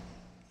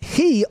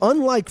he,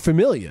 unlike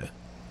Familia,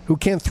 who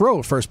can't throw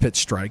a first pitch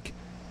strike,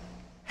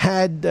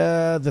 had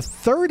the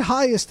 3rd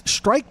highest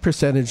strike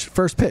percentage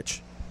first pitch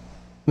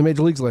in the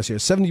major leagues last year,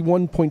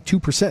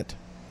 71.2%. How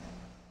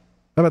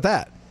about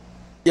that?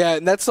 Yeah,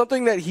 and that's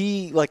something that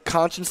he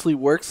consciously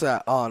works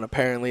on,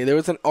 apparently. There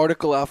was an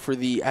article out for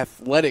The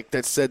Athletic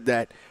that said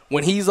that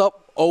when he's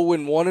up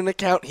 0-1 in a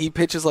count, he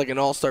pitches like an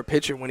all-star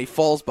pitcher. When he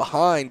falls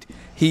behind,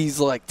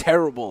 he's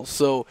terrible.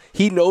 So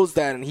he knows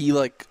that, and he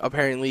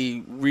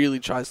apparently really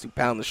tries to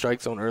pound the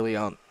strike zone early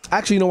on.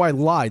 Actually, you know, I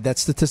lied. That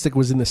statistic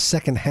was in the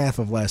second half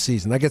of last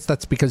season. I guess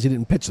that's because he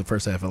didn't pitch the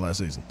first half of last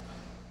season.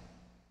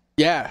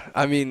 Yeah,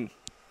 I mean,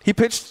 he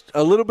pitched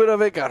a little bit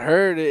of it, got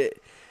hurt.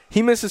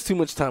 He misses too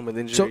much time with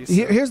injuries. So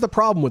here's the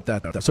problem with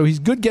that, though. So he's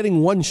good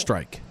getting 1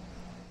 strike.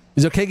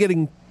 He's okay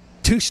getting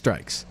 2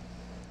 strikes.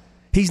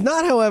 He's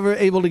not, however,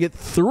 able to get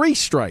 3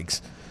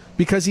 strikes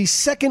because he's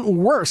second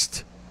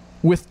worst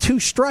with 2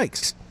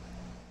 strikes.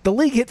 The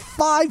league hit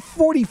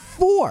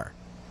 .544.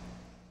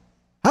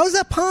 How is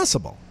that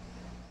possible?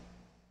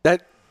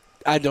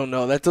 I don't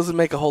know. That doesn't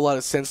make a whole lot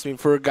of sense to me.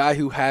 For a guy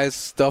who has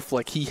stuff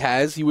like he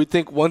has, you would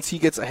think once he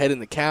gets ahead in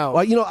the count.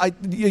 Well, you know, I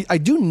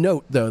do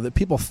note, though, that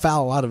people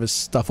foul a lot of his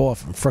stuff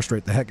off and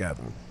frustrate the heck out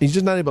of him. He's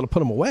just not able to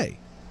put him away.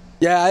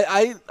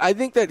 Yeah, I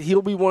think that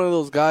he'll be one of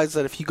those guys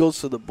that if he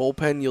goes to the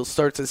bullpen, you'll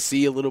start to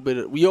see a little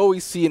bit we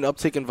always see an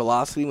uptick in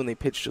velocity when they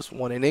pitch just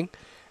 1 inning.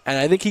 And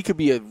I think he could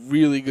be a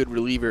really good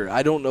reliever.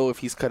 I don't know if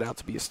he's cut out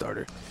to be a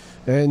starter.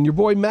 And your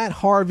boy Matt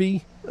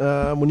Harvey,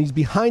 when he's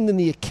behind in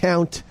the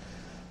account,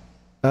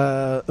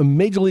 a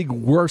major league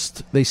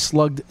worst, they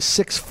slugged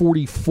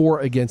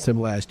 .644 against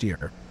him last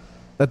year.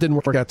 That didn't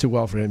work out too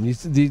well for him.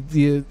 Do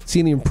you see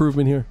any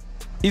improvement here?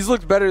 He's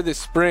looked better this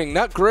spring.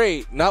 Not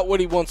great, not what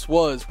he once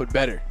was, but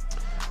better.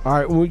 All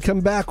right, when we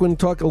come back, we're going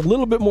to talk a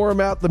little bit more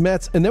about the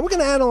Mets, and then we're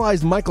going to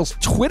analyze Michael's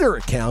Twitter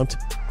account.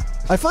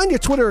 I find your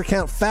Twitter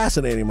account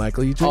fascinating,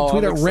 Michael. You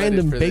tweet out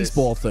random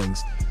baseball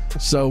things.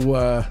 So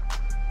we'll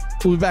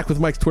be back with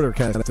Mike's Twitter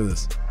account after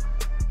this.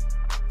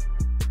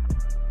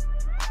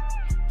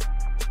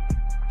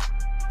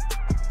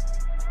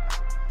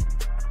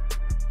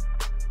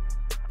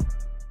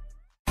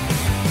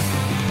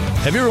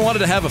 Have you ever wanted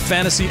to have a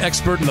fantasy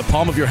expert in the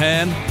palm of your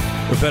hand?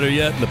 or better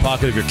yet, in the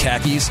pocket of your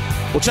khakis?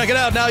 Well, check it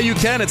out. Now you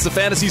can. It's the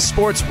Fantasy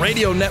Sports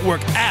Radio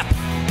Network app.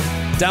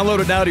 Download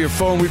it now to your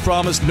phone. We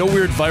promise no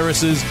weird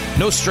viruses,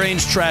 no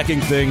strange tracking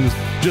things,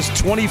 just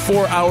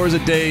 24 hours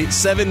a day,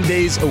 7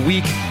 days a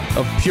week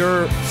of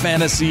pure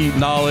fantasy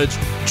knowledge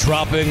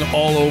dropping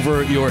all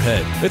over your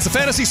head. It's the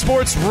Fantasy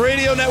Sports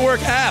Radio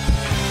Network app.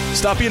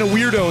 Stop being a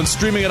weirdo and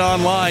streaming it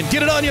online.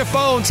 Get it on your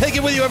phone. Take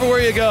it with you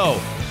everywhere you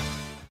go.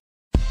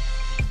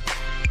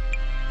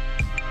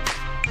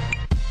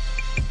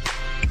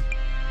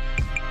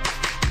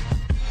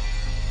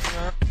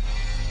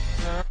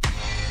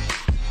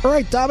 All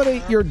right,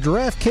 dominate your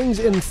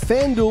DraftKings and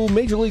FanDuel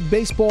Major League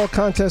Baseball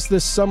contest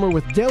this summer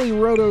with Daily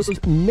Roto's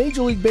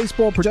Major League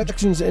Baseball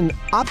projections and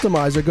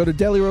optimizer. Go to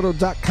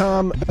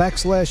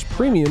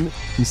dailyroto.com/premium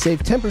and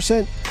save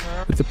 10%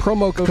 with the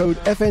promo code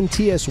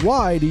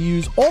FNTSY to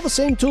use all the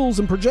same tools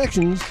and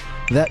projections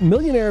that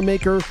Millionaire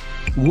Maker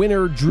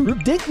winner Drew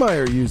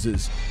Dinkmeyer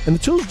uses. And the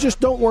tools just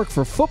don't work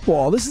for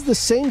football. This is the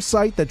same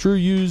site that Drew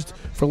used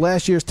for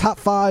last year's top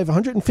 5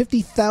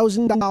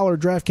 $150,000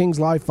 DraftKings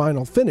Live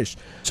final finish.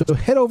 So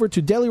head over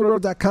to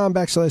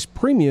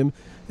dailyroto.com/premium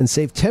and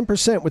save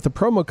 10% with the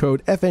promo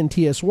code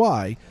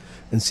FNTSY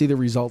and see the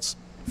results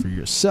for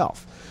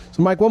yourself.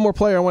 So, Mike, one more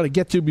player I want to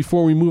get to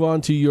before we move on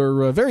to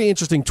your very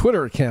interesting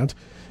Twitter account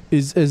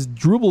is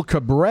Drupal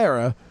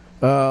Cabrera.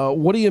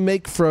 What do you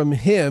make from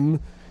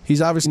him?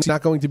 He's obviously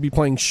not going to be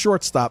playing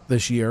shortstop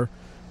this year.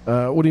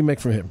 What do you make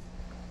from him?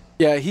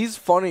 Yeah, he's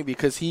funny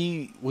because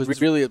he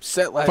was really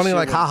upset last year. Funny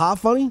like ha-ha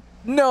funny?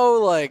 No,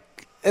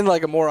 like in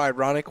like a more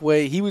ironic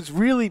way. He was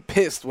really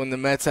pissed when the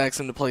Mets asked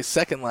him to play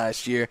second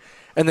last year.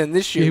 And then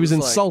this year he was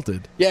like,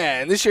 insulted.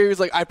 Yeah, and this year he was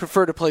like, I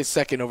prefer to play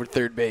second over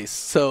third base.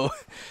 So,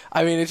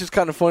 I mean, it's just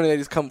kind of funny that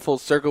he's come full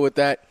circle with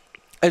that.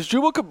 As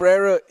Drupal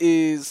Cabrera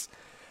is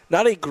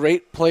not a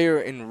great player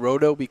in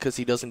Roto because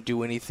he doesn't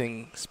do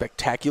anything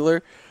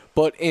spectacular,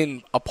 but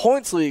in a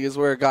points league is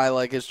where a guy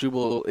like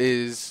Drupal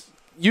is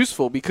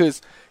useful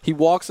because he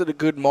walks at a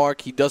good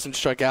mark. He doesn't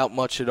strike out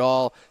much at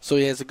all, so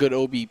he has a good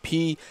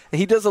OBP. And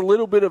he does a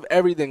little bit of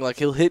everything. Like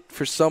he'll hit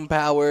for some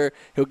power,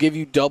 he'll give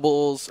you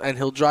doubles, and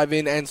he'll drive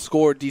in and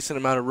score a decent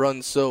amount of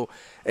runs. So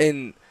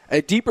in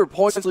a deeper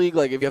points league,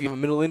 like if you have a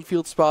middle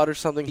infield spot or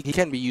something, he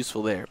can be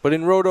useful there. But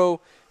in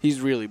Roto, he's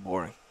really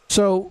boring.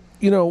 So,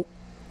 you know,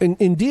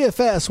 in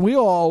DFS, we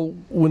all,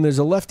 when there's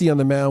a lefty on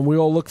the mound, we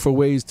all look for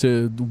ways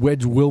to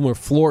wedge Wilmer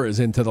Flores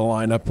into the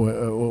lineup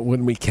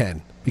when we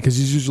can, because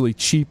he's usually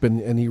cheap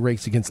and he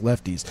rakes against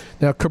lefties.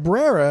 Now,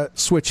 Cabrera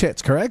switch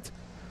hits, correct?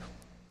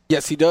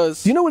 Yes, he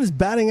does. Do you know what his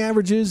batting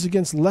average is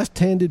against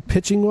left-handed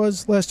pitching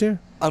was last year?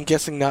 I'm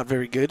guessing not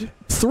very good.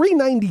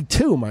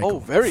 392, Michael. Oh,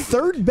 very good.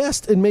 Third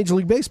best in Major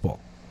League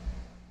Baseball.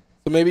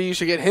 So maybe you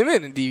should get him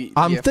in DFS.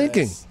 I'm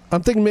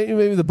thinking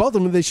maybe the both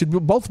of them, they should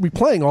both be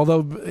playing,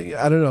 although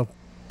I don't know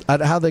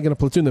how they're going to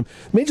platoon them.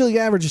 Major League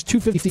average is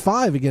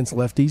 255 against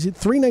lefties at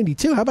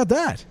 392. How about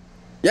that?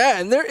 Yeah,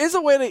 and there is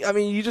a way to, I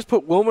mean, you just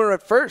put Wilmer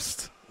at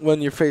first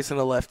when you're facing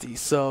a lefty,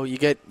 so you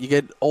get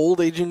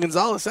old Adrian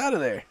Gonzalez out of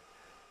there.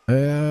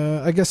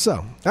 I guess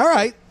so.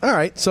 All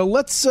right. So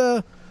let's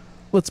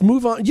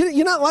move on.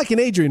 You're not liking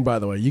Adrian, by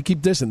the way. You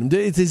keep dissing him.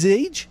 It's his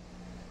age?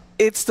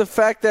 It's the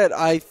fact that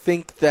I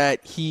think that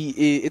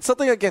it's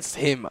something against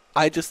him.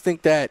 I just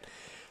think that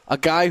a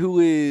guy who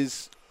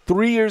is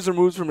 3 years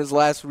removed from his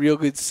last real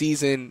good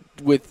season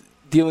with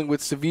dealing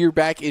with severe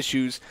back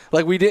issues,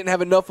 like we didn't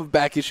have enough of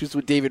back issues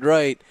with David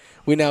Wright,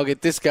 we now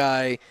get this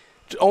guy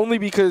only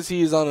because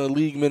he is on a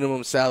league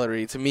minimum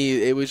salary. To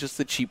me, it was just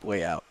a cheap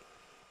way out.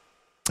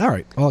 All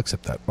right, I'll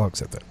accept that. All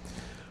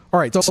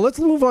right, so let's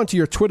move on to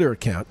your Twitter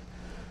account.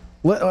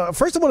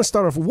 First, I want to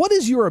start off, what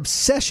is your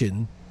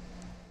obsession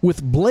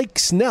with Blake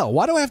Snell?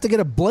 Why do I have to get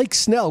a Blake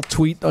Snell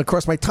tweet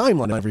across my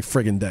timeline every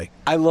friggin' day?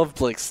 I love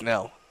Blake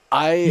Snell.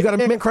 You got a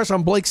man crush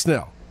on Blake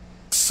Snell.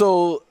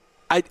 So,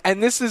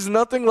 and this is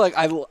nothing like,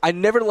 I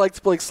never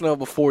liked Blake Snell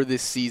before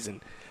this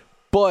season.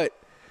 But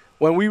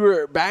when we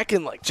were back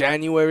in like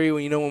January,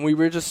 when we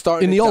were just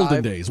starting in the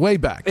olden days, way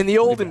back. In the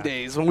olden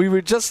days, when we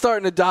were just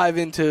starting to dive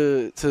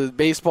into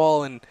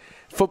baseball and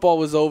football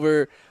was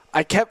over,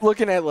 I kept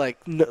looking at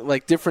like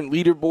different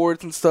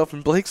leaderboards and stuff,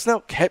 and Blake Snell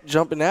kept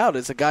jumping out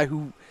as a guy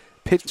who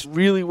pitched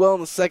really well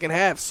in the second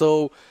half.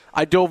 So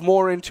I dove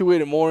more into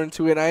it.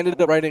 I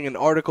ended up writing an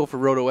article for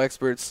Roto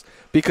Experts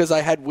because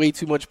I had way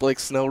too much Blake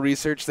Snell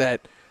research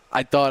that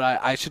I thought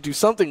I should do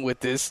something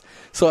with this.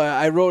 So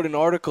I wrote an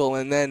article,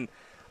 and then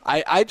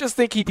I just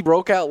think he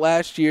broke out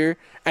last year.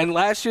 And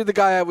last year, the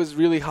guy I was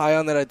really high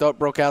on that I thought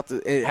broke out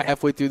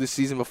halfway through the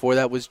season before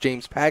that was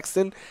James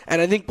Paxton.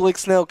 And I think Blake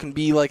Snell can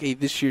be like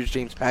this year's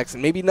James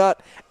Paxton. Maybe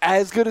not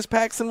as good as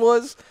Paxton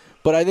was,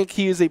 but I think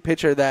he is a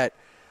pitcher that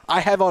I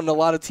have on a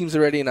lot of teams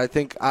already, and I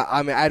think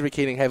I'm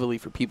advocating heavily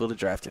for people to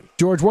draft him.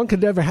 George, one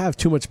could never have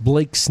too much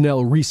Blake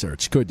Snell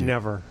research, could you?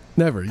 Never.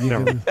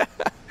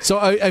 So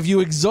have you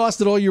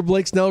exhausted all your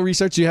Blake Snell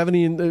research? Do you have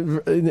any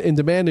in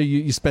demand, or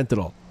you spent it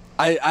all?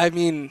 I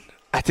mean,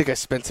 I think I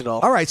spent it all.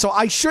 All right, so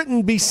I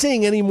shouldn't be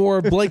seeing any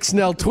more Blake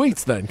Snell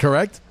tweets then,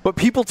 correct? But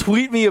people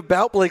tweet me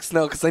about Blake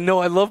Snell because they know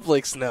I love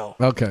Blake Snell.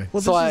 Okay.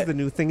 Well, So this is the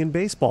new thing in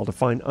baseball, to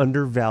find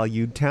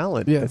undervalued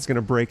talent that's going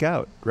to break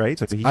out, right?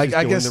 So he's just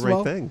doing the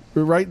right thing.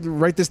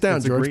 Write this down,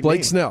 That's a George. great Blake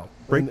name. Snell.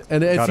 Great.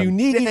 And if Got you him.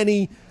 need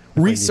any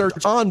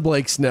research on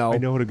Blake Snell, I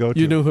know who to go to.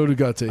 You know who to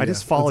go to. I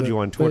just followed you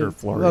on Twitter,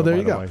 Florio. Oh, there by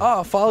you the go. way. Oh,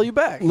 I'll follow you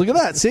back. Look at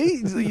that.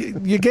 See?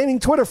 You're gaining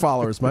Twitter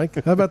followers,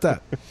 Mike. How about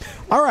that?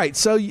 All right.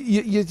 So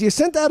you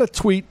sent out a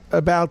tweet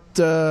about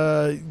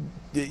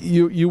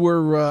you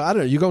were, I don't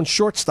know, you're going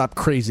shortstop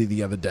crazy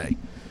the other day.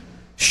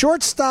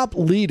 Shortstop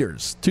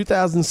leaders,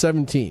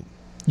 2017.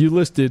 You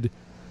listed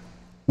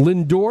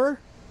Lindor,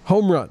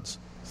 home runs,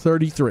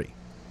 33.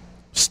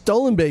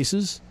 Stolen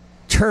bases,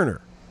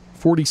 Turner,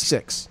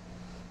 46.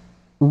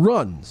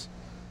 Runs,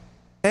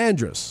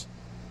 Andrus,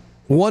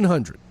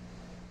 100.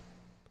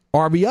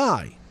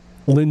 RBI,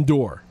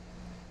 Lindor.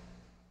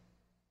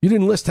 You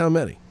didn't list how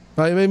many.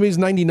 Maybe it's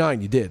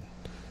 99, you did.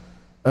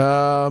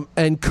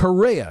 And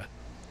Correa,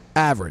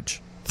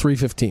 average,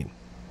 315.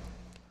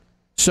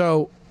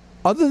 So,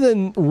 other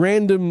than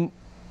random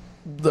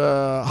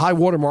high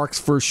watermarks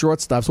for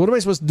shortstops, what am I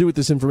supposed to do with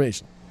this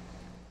information?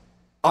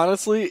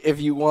 Honestly,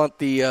 if you want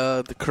the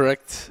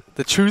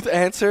truth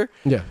answer,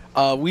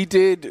 we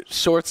did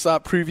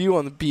shortstop preview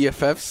on the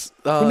BFFs.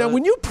 Now,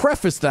 when you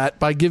preface that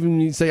by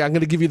say, I'm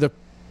going to give you the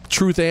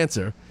truth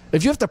answer,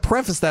 if you have to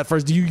preface that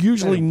first, do you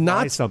usually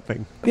not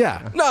something?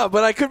 Yeah. No,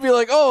 but I could be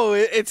like, oh,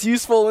 it's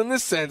useful in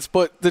this sense.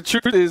 But the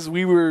truth is,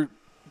 we were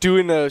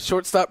doing a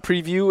shortstop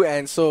preview,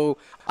 and so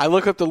I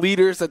look up the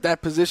leaders at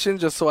that position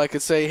just so I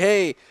could say,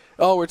 hey,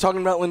 we're talking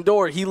about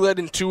Lindor. He led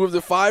in 2 of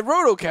the 5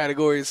 roto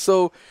categories.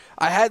 So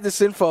I had this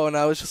info, and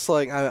I was just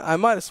like, I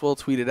might as well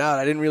tweet it out.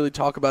 I didn't really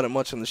talk about it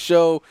much on the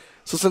show.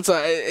 So since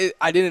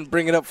I didn't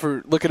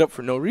look it up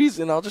for no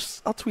reason, I'll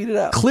tweet it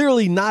out.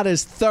 Clearly not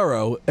as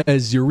thorough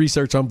as your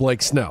research on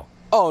Blake Snell.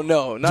 Oh,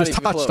 no, not just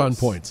even touched close. on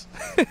points.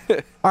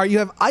 All right, you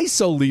have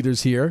ISO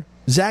leaders here.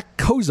 Zach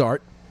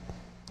Cozart,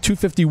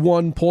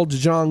 251. Paul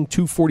DeJong,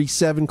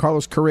 247.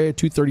 Carlos Correa,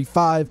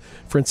 235.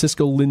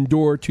 Francisco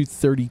Lindor,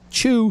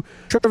 232.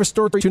 Trevor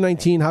Story,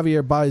 219.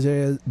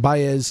 Javier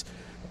Baez,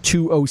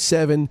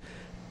 207.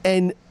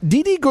 And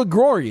Didi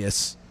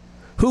Gregorius,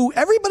 who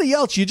everybody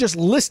else, you just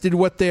listed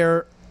what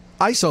their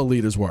ISO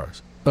leaders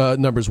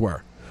numbers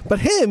were. But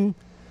him,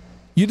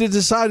 you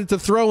decided to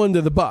throw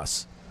under the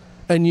bus.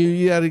 And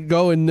you had to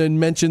go and then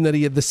mention that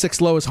he had the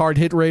 6th lowest hard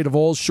hit rate of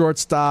all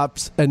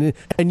shortstops.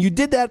 And you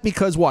did that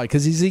because why?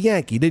 Because he's a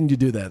Yankee. Didn't you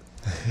do that?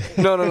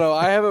 No.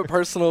 I have a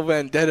personal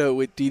vendetta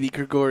with Didi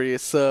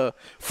Gregorius.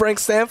 Frank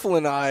Stanfield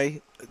and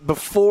I,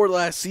 before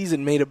last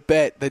season, made a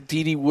bet that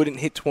Didi wouldn't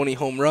hit 20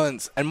 home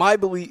runs. And my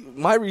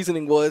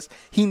reasoning was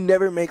he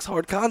never makes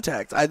hard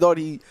contact. I thought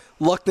he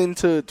lucked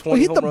into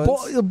 20 home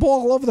runs. He hit the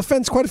ball over the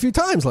fence quite a few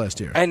times last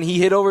year. And he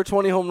hit over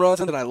 20 home runs,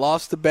 and then I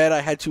lost the bet.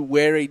 I had to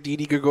wear a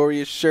Didi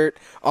Gregorius shirt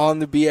on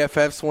the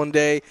BFFs one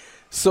day.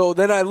 So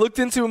then I looked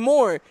into it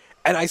more,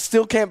 and I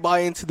still can't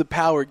buy into the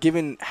power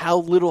given how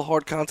little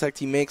hard contact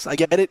he makes. I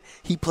get it.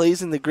 He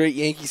plays in the great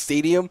Yankee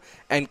Stadium,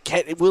 and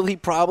will he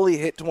probably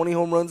hit 20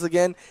 home runs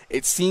again?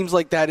 It seems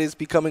like that is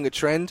becoming a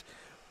trend,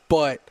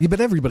 but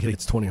everybody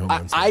hits 20 home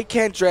runs. I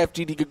can't draft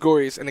Didi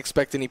Gregorius and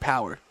expect any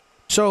power.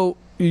 So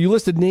you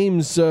listed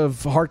names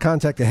of hard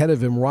contact ahead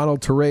of him: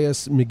 Ronald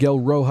Torreyes, Miguel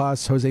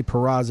Rojas, Jose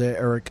Peraza,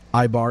 Eric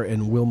Ibar,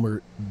 and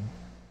Wilmer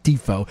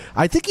Defoe.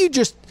 I think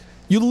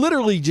you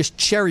literally just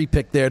cherry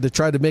picked there to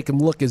try to make him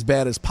look as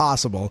bad as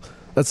possible.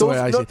 That's the way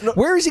I see it.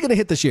 Where is he going to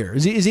hit this year?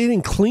 Is he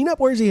hitting cleanup?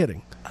 Where is he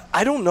hitting?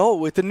 I don't know.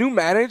 With the new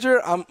manager,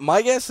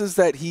 my guess is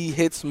that he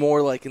hits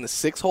more like in the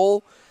 6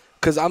 hole,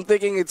 because I'm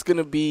thinking it's going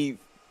to be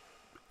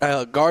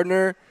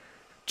Gardner,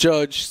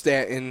 Judge,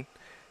 Stanton.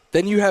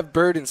 Then you have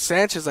Bird and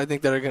Sanchez, I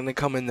think, that are going to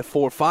come in the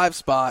 4-5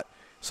 spot.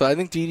 So I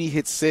think Didi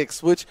hits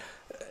 6, which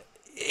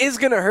is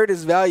going to hurt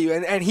his value.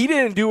 And he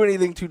didn't do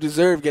anything to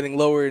deserve getting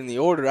lower in the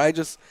order. I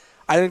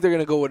think they're going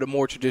to go with a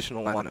more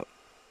traditional lineup.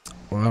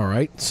 All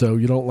right. So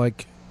you don't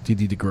like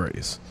Didi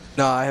Gregorius?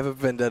 No, I have a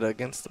vendetta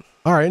against him.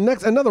 All right.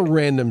 Next, another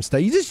random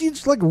stat. You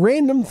just like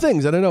random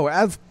things. I don't know.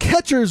 As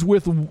catchers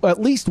with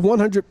at least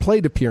 100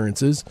 plate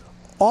appearances,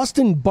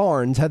 Austin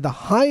Barnes had the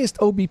highest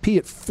OBP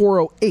at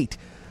 408.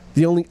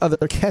 The only other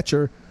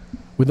catcher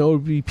with an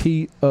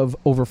OBP of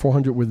over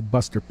 400 was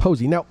Buster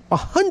Posey. Now,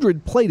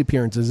 100 plate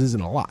appearances isn't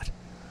a lot.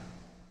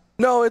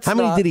 No, it's not.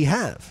 How many did he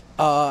have?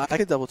 I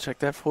could double check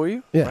that for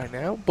you right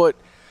now. But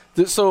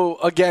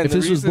so again, if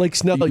this was Blake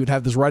Snell, you'd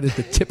have this right at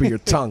the tip of your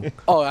tongue.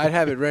 Oh, I'd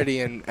have it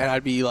ready, and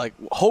I'd be like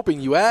hoping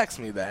you asked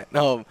me that.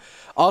 No,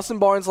 Austin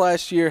Barnes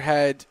last year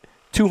had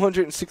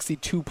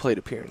 262 plate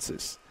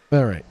appearances.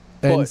 All right,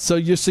 and so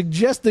you're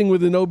suggesting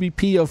with an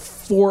OBP of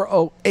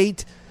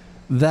 408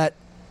 that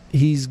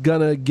he's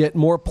gonna get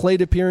more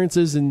plate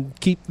appearances and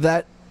keep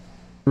that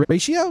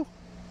ratio?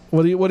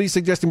 What are you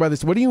suggesting by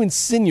this? What are you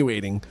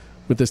insinuating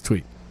with this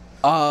tweet?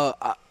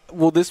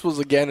 Well, this was,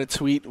 again, a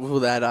tweet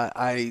that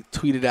I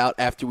tweeted out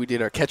after we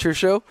did our catcher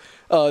show.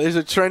 There's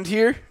a trend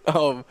here.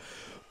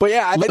 But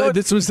yeah, I thought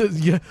This was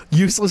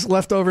useless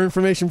leftover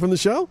information from the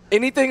show?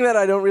 anything that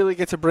I don't really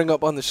get to bring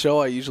up on the show,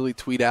 I usually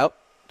tweet out,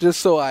 just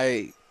so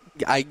I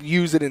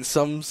use it in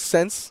some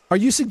sense. Are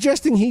you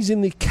suggesting he's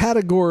in the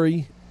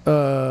category,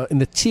 in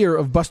the tier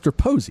of Buster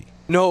Posey?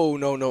 No.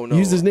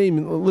 Used his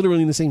name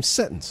literally in the same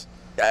sentence.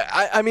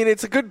 I mean,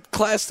 it's a good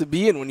class to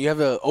be in when you have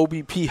a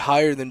OBP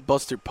higher than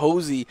Buster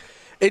Posey.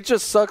 It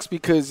just sucks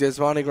because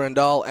Yasmani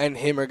Grandal and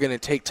him are going to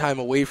take time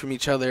away from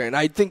each other. And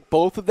I think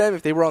both of them,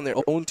 if they were on their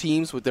own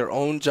teams with their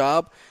own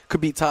job,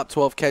 could be top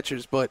 12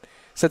 catchers. But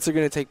since they're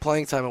going to take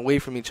playing time away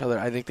from each other,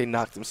 I think they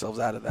knocked themselves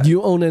out of that. Do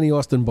you own any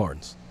Austin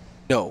Barnes?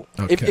 No.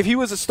 Okay. If he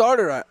was a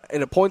starter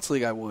in a points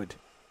league, I would.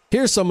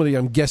 Here's somebody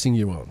I'm guessing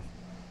you own.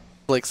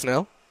 Blake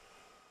Snell?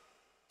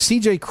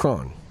 CJ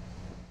Cron.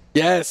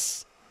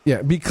 Yes.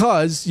 Yeah,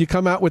 because you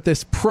come out with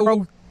this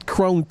pro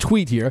Crone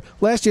tweet here.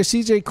 Last year,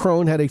 CJ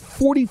Cron had a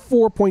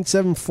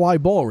 44.7 fly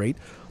ball rate.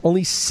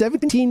 Only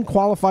 17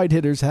 qualified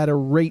hitters had a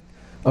rate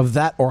of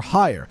that or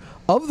higher.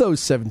 Of those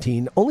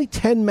 17, only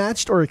 10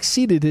 matched or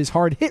exceeded his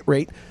hard hit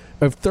rate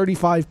of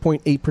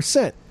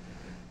 35.8%.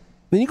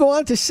 Then you go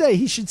on to say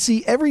he should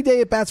see every day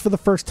at bats for the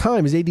first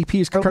time. His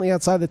ADP is currently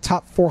outside the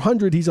top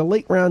 400. He's a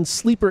late-round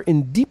sleeper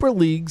in deeper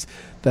leagues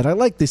that I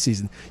like this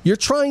season. You're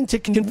trying to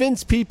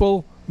convince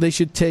people they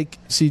should take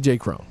CJ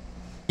Cron.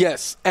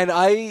 Yes, and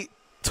I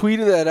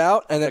tweeted that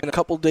out, and then a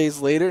couple days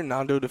later,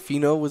 Nando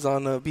DeFino was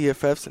on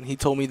BFFs, and he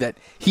told me that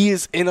he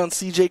is in on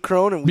CJ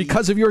Cron. And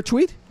Because of your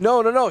tweet?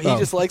 No. He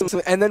just likes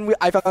him. And then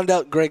I found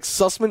out Greg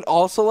Sussman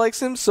also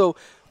likes him. So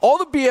all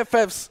the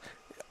BFFs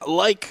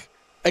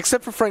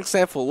except for Frank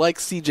Sanford, like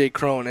CJ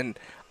Cron. And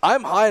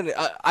I'm high on it.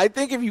 I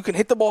think if you can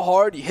hit the ball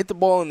hard, you hit the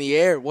ball in the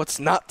air, what's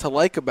not to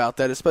like about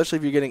that, especially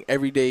if you're getting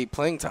everyday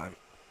playing time?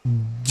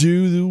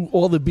 Do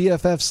all the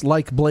BFFs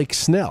like Blake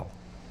Snell?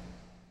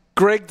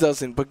 Greg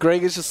doesn't, but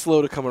Greg is just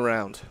slow to come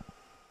around.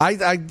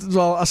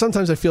 Well,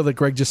 sometimes I feel that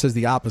Greg just says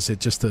the opposite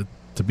just to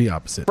be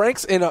opposite.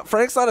 Frank's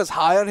not as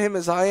high on him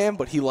as I am,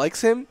 but he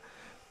likes him.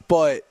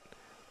 But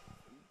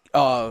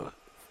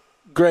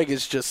Greg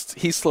is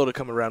he's slow to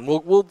come around.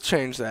 We'll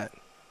change that.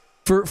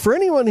 For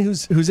anyone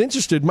who's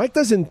interested, Mike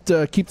doesn't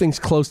keep things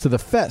close to the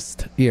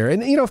vest here.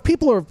 And, if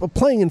people are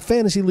playing in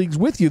fantasy leagues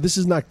with you, this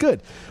is not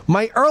good.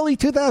 My early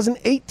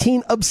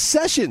 2018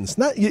 obsessions.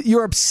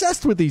 You're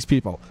obsessed with these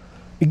people.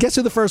 Guess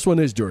who the first one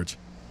is, George?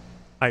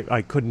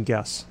 I couldn't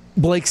guess.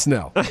 Blake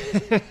Snell.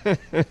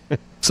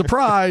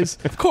 Surprise.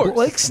 Of course.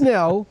 Blake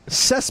Snell,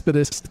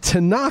 Cespedes,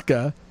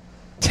 Tanaka,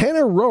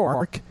 Tanner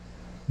Roark,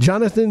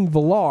 Jonathan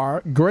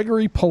Villar,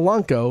 Gregory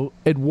Polanco,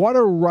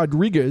 Eduardo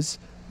Rodriguez,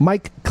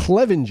 Mike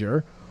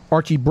Clevenger,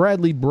 Archie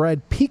Bradley,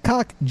 Brad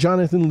Peacock,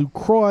 Jonathan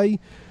Lucroy,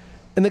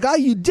 and the guy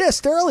you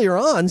dissed earlier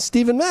on,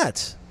 Steven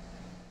Matz.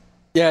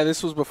 Yeah,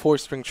 this was before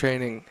spring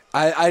training.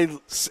 I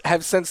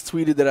have since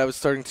tweeted that I was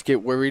starting to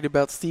get worried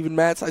about Steven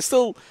Matz. I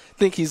still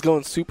think he's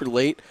going super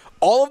late.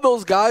 All of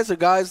those guys are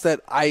guys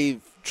that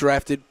I've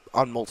drafted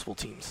on multiple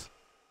teams.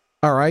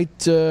 All right,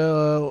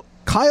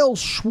 Kyle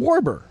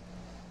Schwarber.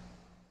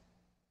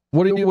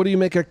 What do you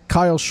make of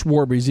Kyle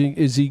Schwarber?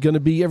 Is he going to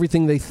be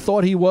everything they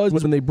thought he was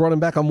when they brought him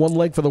back on one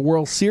leg for the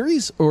World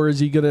Series, or is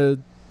he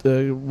going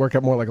to work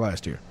out more like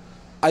last year?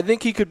 I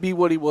think he could be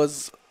what he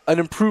was, an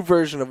improved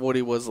version of what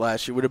he was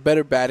last year with a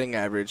better batting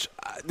average.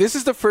 This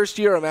is the first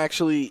year I'm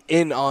actually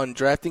in on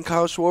drafting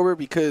Kyle Schwarber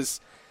because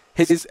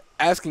his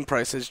asking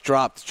price has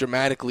dropped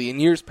dramatically.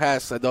 In years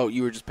past, I thought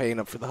you were just paying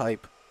up for the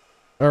hype.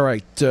 All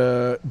right,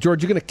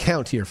 George, you're going to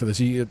count here for this.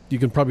 You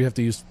can probably have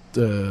to use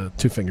 2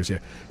 fingers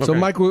here. Okay. So,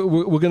 Mike,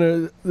 we're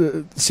going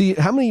to see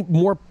how many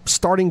more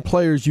starting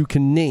players you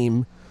can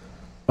name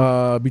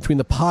between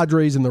the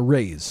Padres and the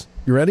Rays.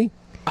 You ready?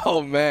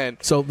 Oh, man.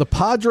 So, the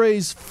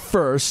Padres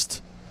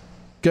first.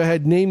 Go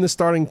ahead, name the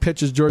starting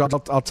pitchers, George.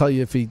 I'll tell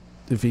you if he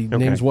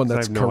names one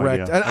that's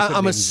correct. And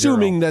I'm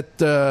assuming that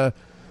the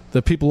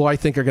people who I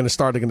think are going to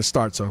start are going to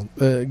start. So,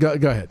 go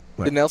ahead.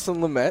 Nelson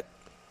Lamet.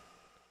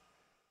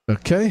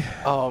 Okay.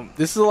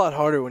 This is a lot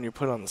harder when you're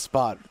put on the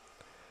spot.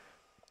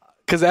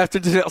 Because after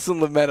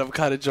Nelson Lamet, I'm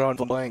kind of drawing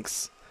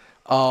blanks.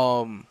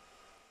 I'm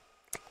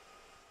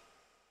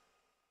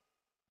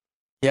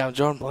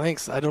drawing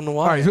blanks. I don't know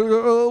why. All right,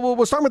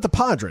 we'll start with the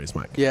Padres,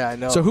 Mike. Yeah, I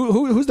know. So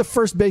who's the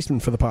first baseman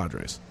for the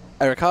Padres?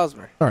 Eric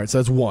Hosmer. All right, so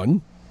that's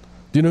one.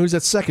 Do you know who's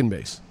at second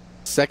base?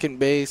 Second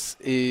base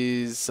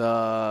is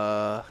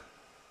a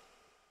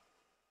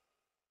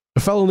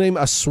fellow named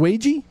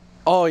Asueji?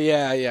 Oh,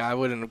 yeah, I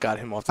wouldn't have got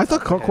him off the I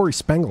thought Corey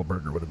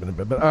Spangelberger would have been a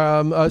bit,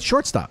 but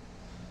shortstop.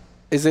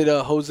 Is it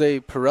Jose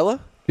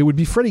Perella? It would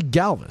be Freddie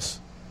Galvis.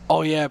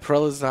 Oh, yeah,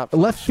 Perella's not.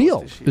 Left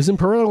field. Isn't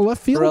Perella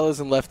left field? Perella's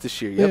in left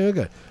this year, yep. Yeah,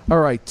 okay.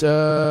 All right,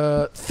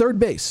 third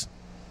base.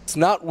 It's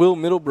not Will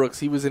Middlebrooks.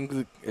 He was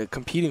in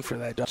competing for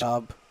that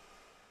job.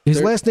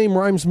 His last name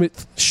rhymes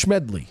with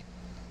Schmedley.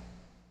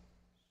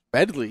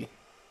 Medley?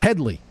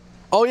 Headley.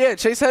 Oh, yeah,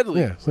 Chase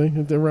Headley. Yeah, see,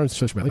 it rhymes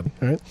with Schmedley.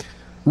 All right.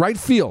 Right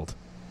field.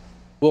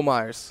 Will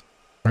Myers.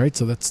 All right,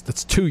 so that's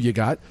 2 you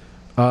got.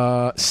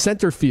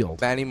 Center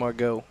field. Manny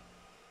Margot.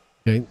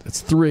 Okay,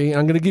 that's 3.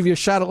 I'm going to give you a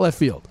shot at left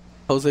field.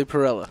 Jose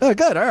Perella. Oh,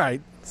 good. All right.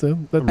 So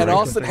And Right.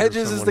 Austin Think of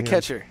Hedges is someone the here.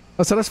 catcher.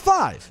 so that's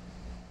 5.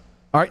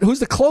 All right, who's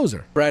the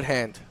closer? Brad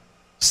Hand.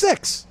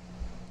 6.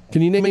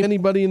 Can you name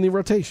anybody in the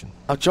rotation?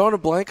 I'm drawing a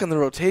blank on the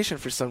rotation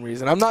for some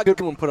reason. I'm not good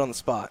when put on the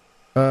spot.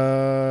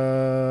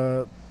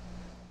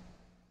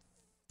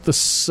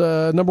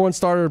 The number 1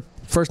 starter,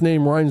 first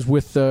name rhymes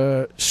with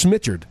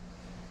Schmichard.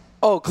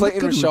 Oh, Clayton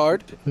Good.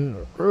 Richard.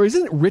 Or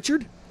isn't it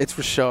Richard? It's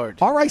Richard.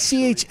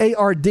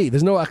 Richard.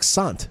 There's no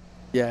accent.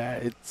 Yeah,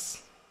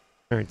 it's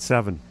All right,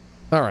 7.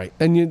 All right,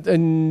 and you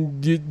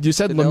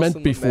said The lament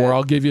Nelson before. Lament.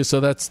 I'll give you, so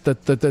that's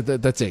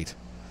 8.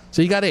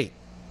 So you got 8.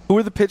 who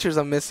are the pitchers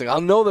I'm missing?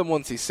 I'll know them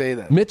once you say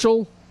them.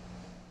 Mitchell,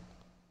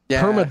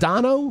 Yeah,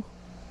 Permadano,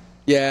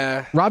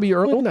 yeah, Robbie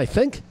Erlin, I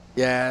think.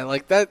 yeah.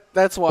 Like that.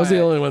 That's why. Those are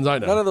the only ones I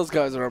know. None of those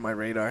guys are on my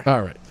radar.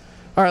 All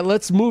right.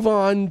 Let's move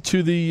on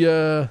to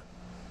the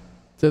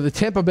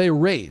Tampa Bay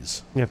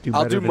Rays. You have to do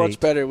I'll better do than much 8.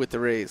 better with the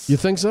Rays. You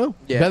think so?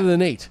 Yeah. Better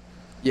than 8.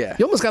 Yeah.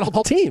 You almost got a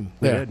whole team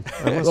You there. did.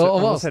 I almost, Well,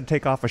 almost had to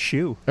take off a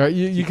shoe. All right,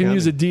 you can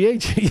use a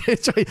DH. Yeah,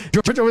 that's right.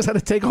 George always had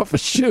to take off a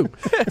shoe.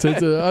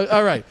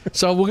 All right,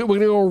 so we're going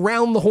to go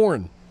around the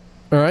horn.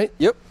 All right?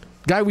 Yep.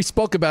 Guy we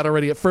spoke about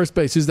already at first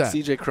base. Who's that?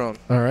 CJ Cron.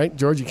 All right,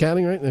 George, you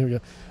counting, right? There we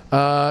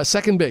go.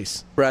 Second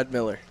base. Brad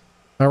Miller.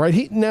 All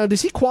right. Now,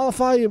 does he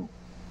qualify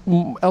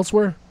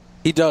elsewhere?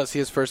 He does. He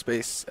has first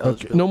base Okay.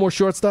 eligibility. No more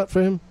shortstop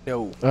for him?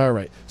 No. All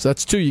right. So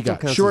that's 2 you Still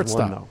got. counts as Shortstop.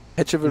 one, though.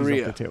 He's up to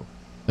Echeverria. 2.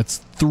 That's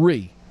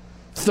 3.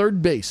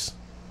 Third base.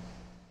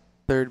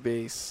 Third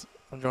base.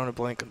 I'm drawing a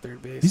blank on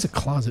third base. He's a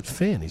closet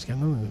fan. He's got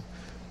no.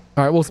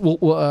 All right. Well,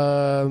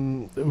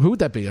 who would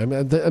that be?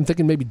 I'm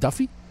thinking maybe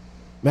Duffy.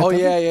 Matt Duffy?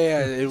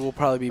 yeah. It will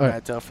probably be All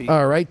Matt Duffy.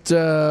 All right.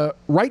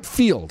 Right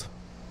field.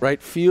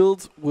 Right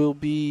field will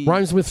be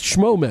Rhymes with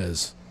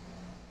Schmomez.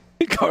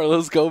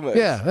 Carlos Gomez.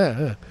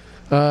 Yeah.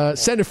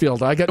 Center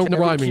field. I got no Henry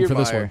rhyming for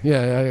this Kiermaier. one.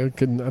 Yeah, I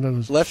couldn't. I don't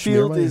know. Left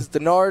field Schmiermaier? is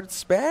Denard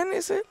Span,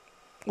 is it?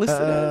 Listed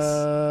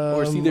as?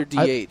 Or is either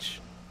DH?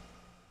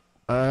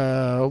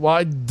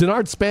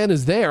 Denard Span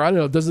is there. I don't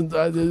know. Doesn't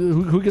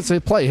who gets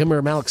to play him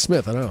or Malik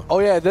Smith? I don't know. Oh,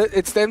 yeah.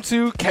 It's them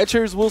two.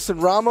 Catchers, Wilson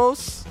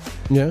Ramos.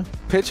 Yeah.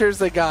 Pitchers,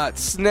 they got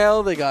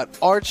Snell. They got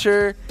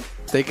Archer.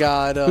 They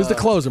got... Who's the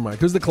closer, Mike?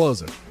 Who's the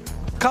closer?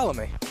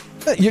 Colome.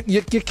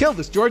 You killed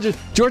us. George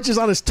is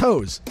on his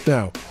toes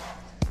now.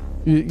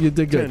 You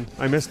did good. 10.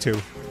 I missed 2.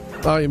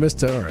 Oh, you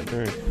missed it. All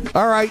right.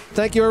 All right.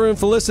 Thank you, everyone,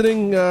 for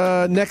listening.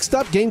 Next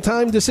up, Game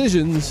Time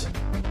Decisions.